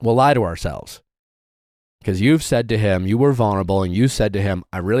situations, we'll lie to ourselves. Because you've said to him, you were vulnerable, and you said to him,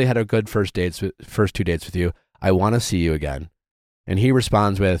 I really had a good first 2 dates with you. I want to see you again. And he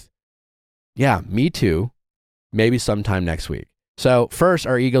responds with, yeah, me too. Maybe sometime next week. So first,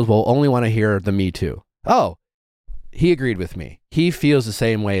 our egos will only want to hear the me too. Oh, he agreed with me. He feels the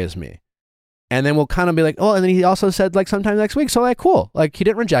same way as me. And then we'll kind of be like, oh, and then he also said like sometime next week. So like, cool. Like he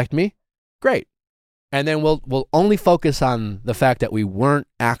didn't reject me. Great. And then we'll only focus on the fact that we weren't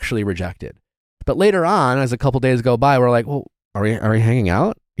actually rejected. But later on, as a couple days go by, we're like, well, are we hanging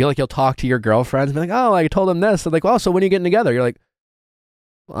out? You'll talk to your girlfriends and be like, oh, I told them this. They're like, well, so when are you getting together? You're like,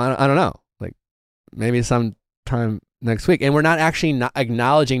 well, I don't know. Like maybe sometime next week. And we're not actually not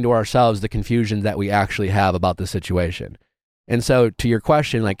acknowledging to ourselves the confusion that we actually have about the situation. And so to your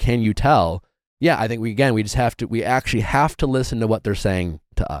question, like, can you tell? Yeah, I think we actually have to listen to what they're saying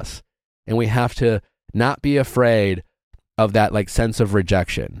to us. And we have to not be afraid of that like sense of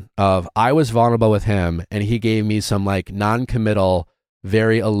rejection of I was vulnerable with him and he gave me some like non-committal,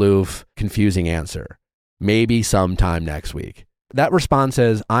 very aloof, confusing answer. Maybe sometime next week. That response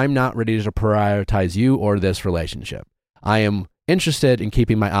is, I'm not ready to prioritize you or this relationship. I am interested in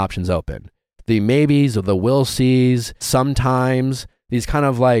keeping my options open. The maybes or the will sees, sometimes, these kind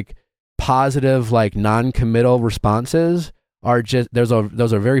of like positive, like non-committal responses are just, those are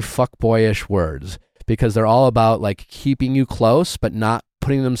very fuckboyish words, because they're all about like keeping you close, but not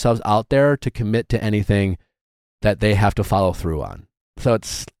putting themselves out there to commit to anything that they have to follow through on. So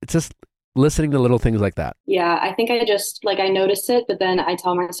it's just listening to little things like that. Yeah, I think I noticed it, but then I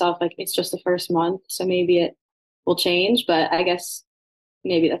tell myself like it's just the first month, so maybe it will change, but I guess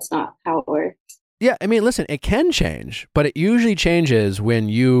maybe that's not how it works. Yeah, I mean, listen, it can change, but it usually changes when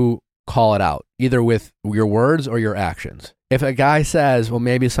you call it out, either with your words or your actions. If a guy says, well,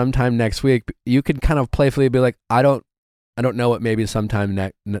 maybe sometime next week, you could kind of playfully be like, I don't know what maybe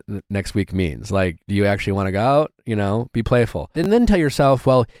sometime next week means. Like, do you actually want to go out? Be playful. And then tell yourself,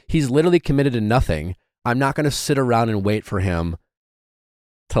 well, he's literally committed to nothing. I'm not going to sit around and wait for him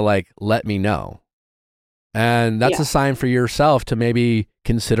to like, let me know. And that's a sign for yourself to maybe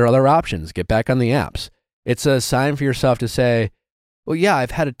consider other options, get back on the apps. It's a sign for yourself to say, well, yeah,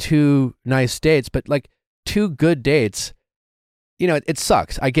 I've had 2 nice dates, but like 2 good dates, it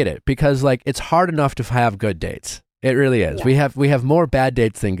sucks. I get it, because like it's hard enough to have good dates. It really is. Yeah. We have more bad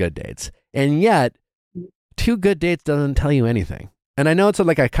dates than good dates. And yet 2 good dates doesn't tell you anything. And I know it's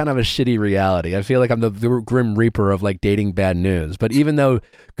like a kind of a shitty reality. I feel like I'm the grim reaper of like dating bad news. But even though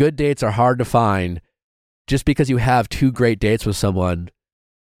good dates are hard to find, just because you have 2 great dates with someone,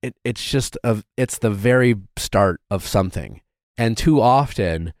 it's the very start of something. And too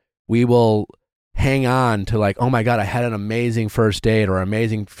often we will hang on to like, oh my God, I had an amazing first date or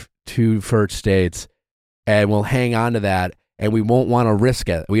amazing 2 first dates. And we'll hang on to that, and we won't want to risk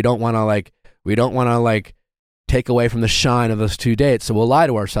it. We don't want to take away from the shine of those 2 dates. So we'll lie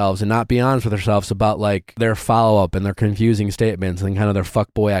to ourselves and not be honest with ourselves about like their follow-up and their confusing statements and kind of their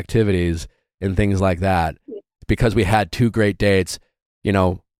fuckboy activities and things like that. Because we had 2 great dates,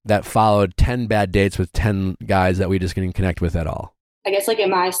 that followed 10 bad dates with 10 guys that we just didn't connect with at all. I guess like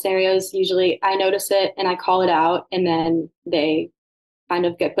in my scenarios, usually I notice it and I call it out, and then they kind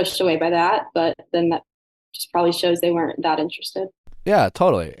of get pushed away by that. But then that just probably shows they weren't that interested. Yeah,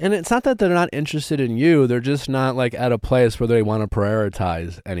 totally. And it's not that they're not interested in you. They're just not like at a place where they want to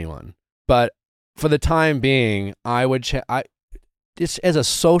prioritize anyone. But for the time being, I would just as a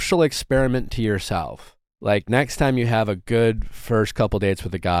social experiment to yourself. Like next time you have a good first couple dates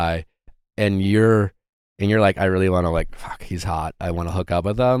with a guy and you're like, I really want to like, fuck, he's hot, I want to hook up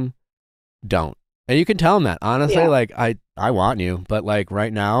with him. Don't. And you can tell him that. Honestly, like I want you, but like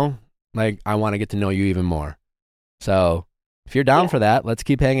right now, like I want to get to know you even more. So if you're down for that, let's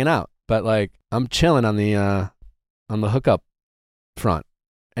keep hanging out. but like I'm chilling on the hookup front,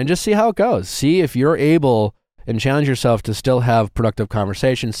 and just see how it goes. See if you're able and challenge yourself to still have productive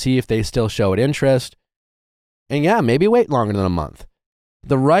conversations. See if they still show an interest, and yeah, maybe wait longer than a month.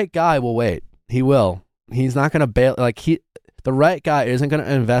 The right guy will wait. He will. He's not gonna bail. The right guy isn't gonna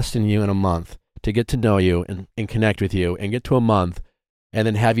invest in you in a month to get to know you and connect with you and get to a month and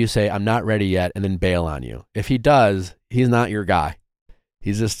then have you say, I'm not ready yet, and then bail on you. If he does, he's not your guy.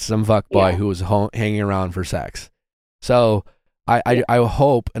 He's just some fuck boy who was hanging around for sex. So I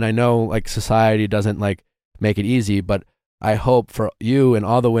hope, and I know like society doesn't like make it easy, but I hope for you and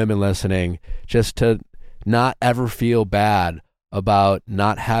all the women listening just to not ever feel bad about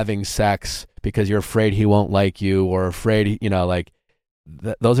not having sex because you're afraid he won't like you or afraid,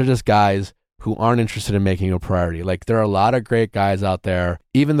 those are just guys who aren't interested in making you a priority. Like there are a lot of great guys out there.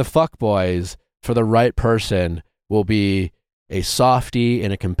 Even the fuck boys, for the right person, will be a softie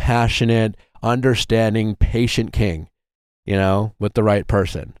and a compassionate, understanding, patient king, with the right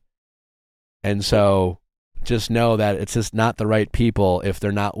person. And so just know that it's just not the right people if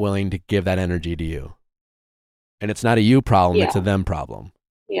they're not willing to give that energy to you. And it's not a you problem, it's a them problem.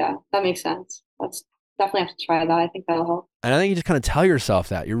 Yeah, that makes sense. Let's definitely have to try that. I think that'll help. And I think you just kind of tell yourself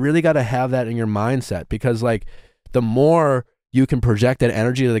that. You really got to have that in your mindset, because like the more you can project that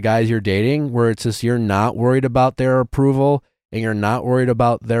energy to the guys you're dating, where it's just you're not worried about their approval and you're not worried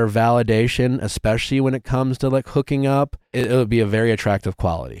about their validation, especially when it comes to like hooking up, it would be a very attractive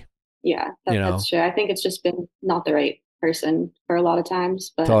quality. Yeah, that's true. I think it's just been not the right person for a lot of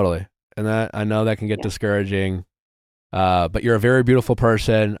times. But totally. And that I know that can get discouraging. But you're a very beautiful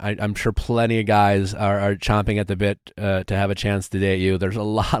person. I'm sure plenty of guys are chomping at the bit to have a chance to date you. There's a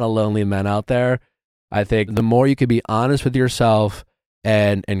lot of lonely men out there. I think the more you could be honest with yourself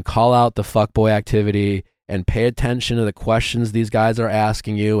and call out the fuckboy activity and pay attention to the questions these guys are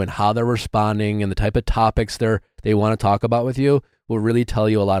asking you and how they're responding and the type of topics they want to talk about with you will really tell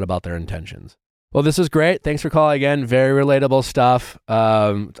you a lot about their intentions. Well, this is great. Thanks for calling again. Very relatable stuff.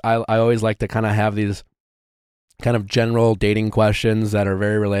 I always like to kind of have these kind of general dating questions that are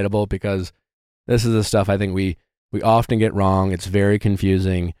very relatable, because this is the stuff I think we often get wrong. It's very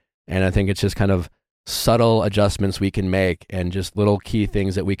confusing, and I think it's just kind of subtle adjustments we can make and just little key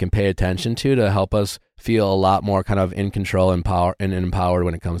things that we can pay attention to help us feel a lot more kind of in control and empowered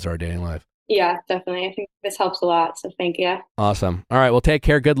when it comes to our dating life. Yeah, definitely. I think this helps a lot, so thank you. Awesome. All right, well, take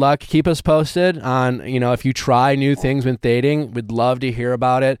care. Good luck. Keep us posted on, if you try new things with dating. We'd love to hear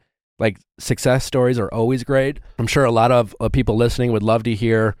about it. Like, success stories are always great. I'm sure a lot of people listening would love to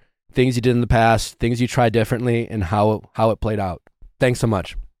hear things you did in the past, things you tried differently, and how it played out. Thanks so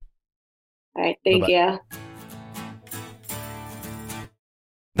much. All right. Thank you.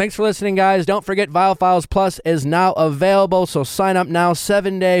 Thanks for listening, guys. Don't forget, Viall Files Plus is now available, so sign up now.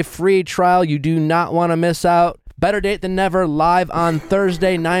 7-day free trial. You do not want to miss out. Better Date Than Never, live on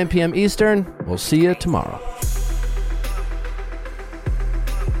Thursday, 9 p.m. Eastern. We'll see you tomorrow.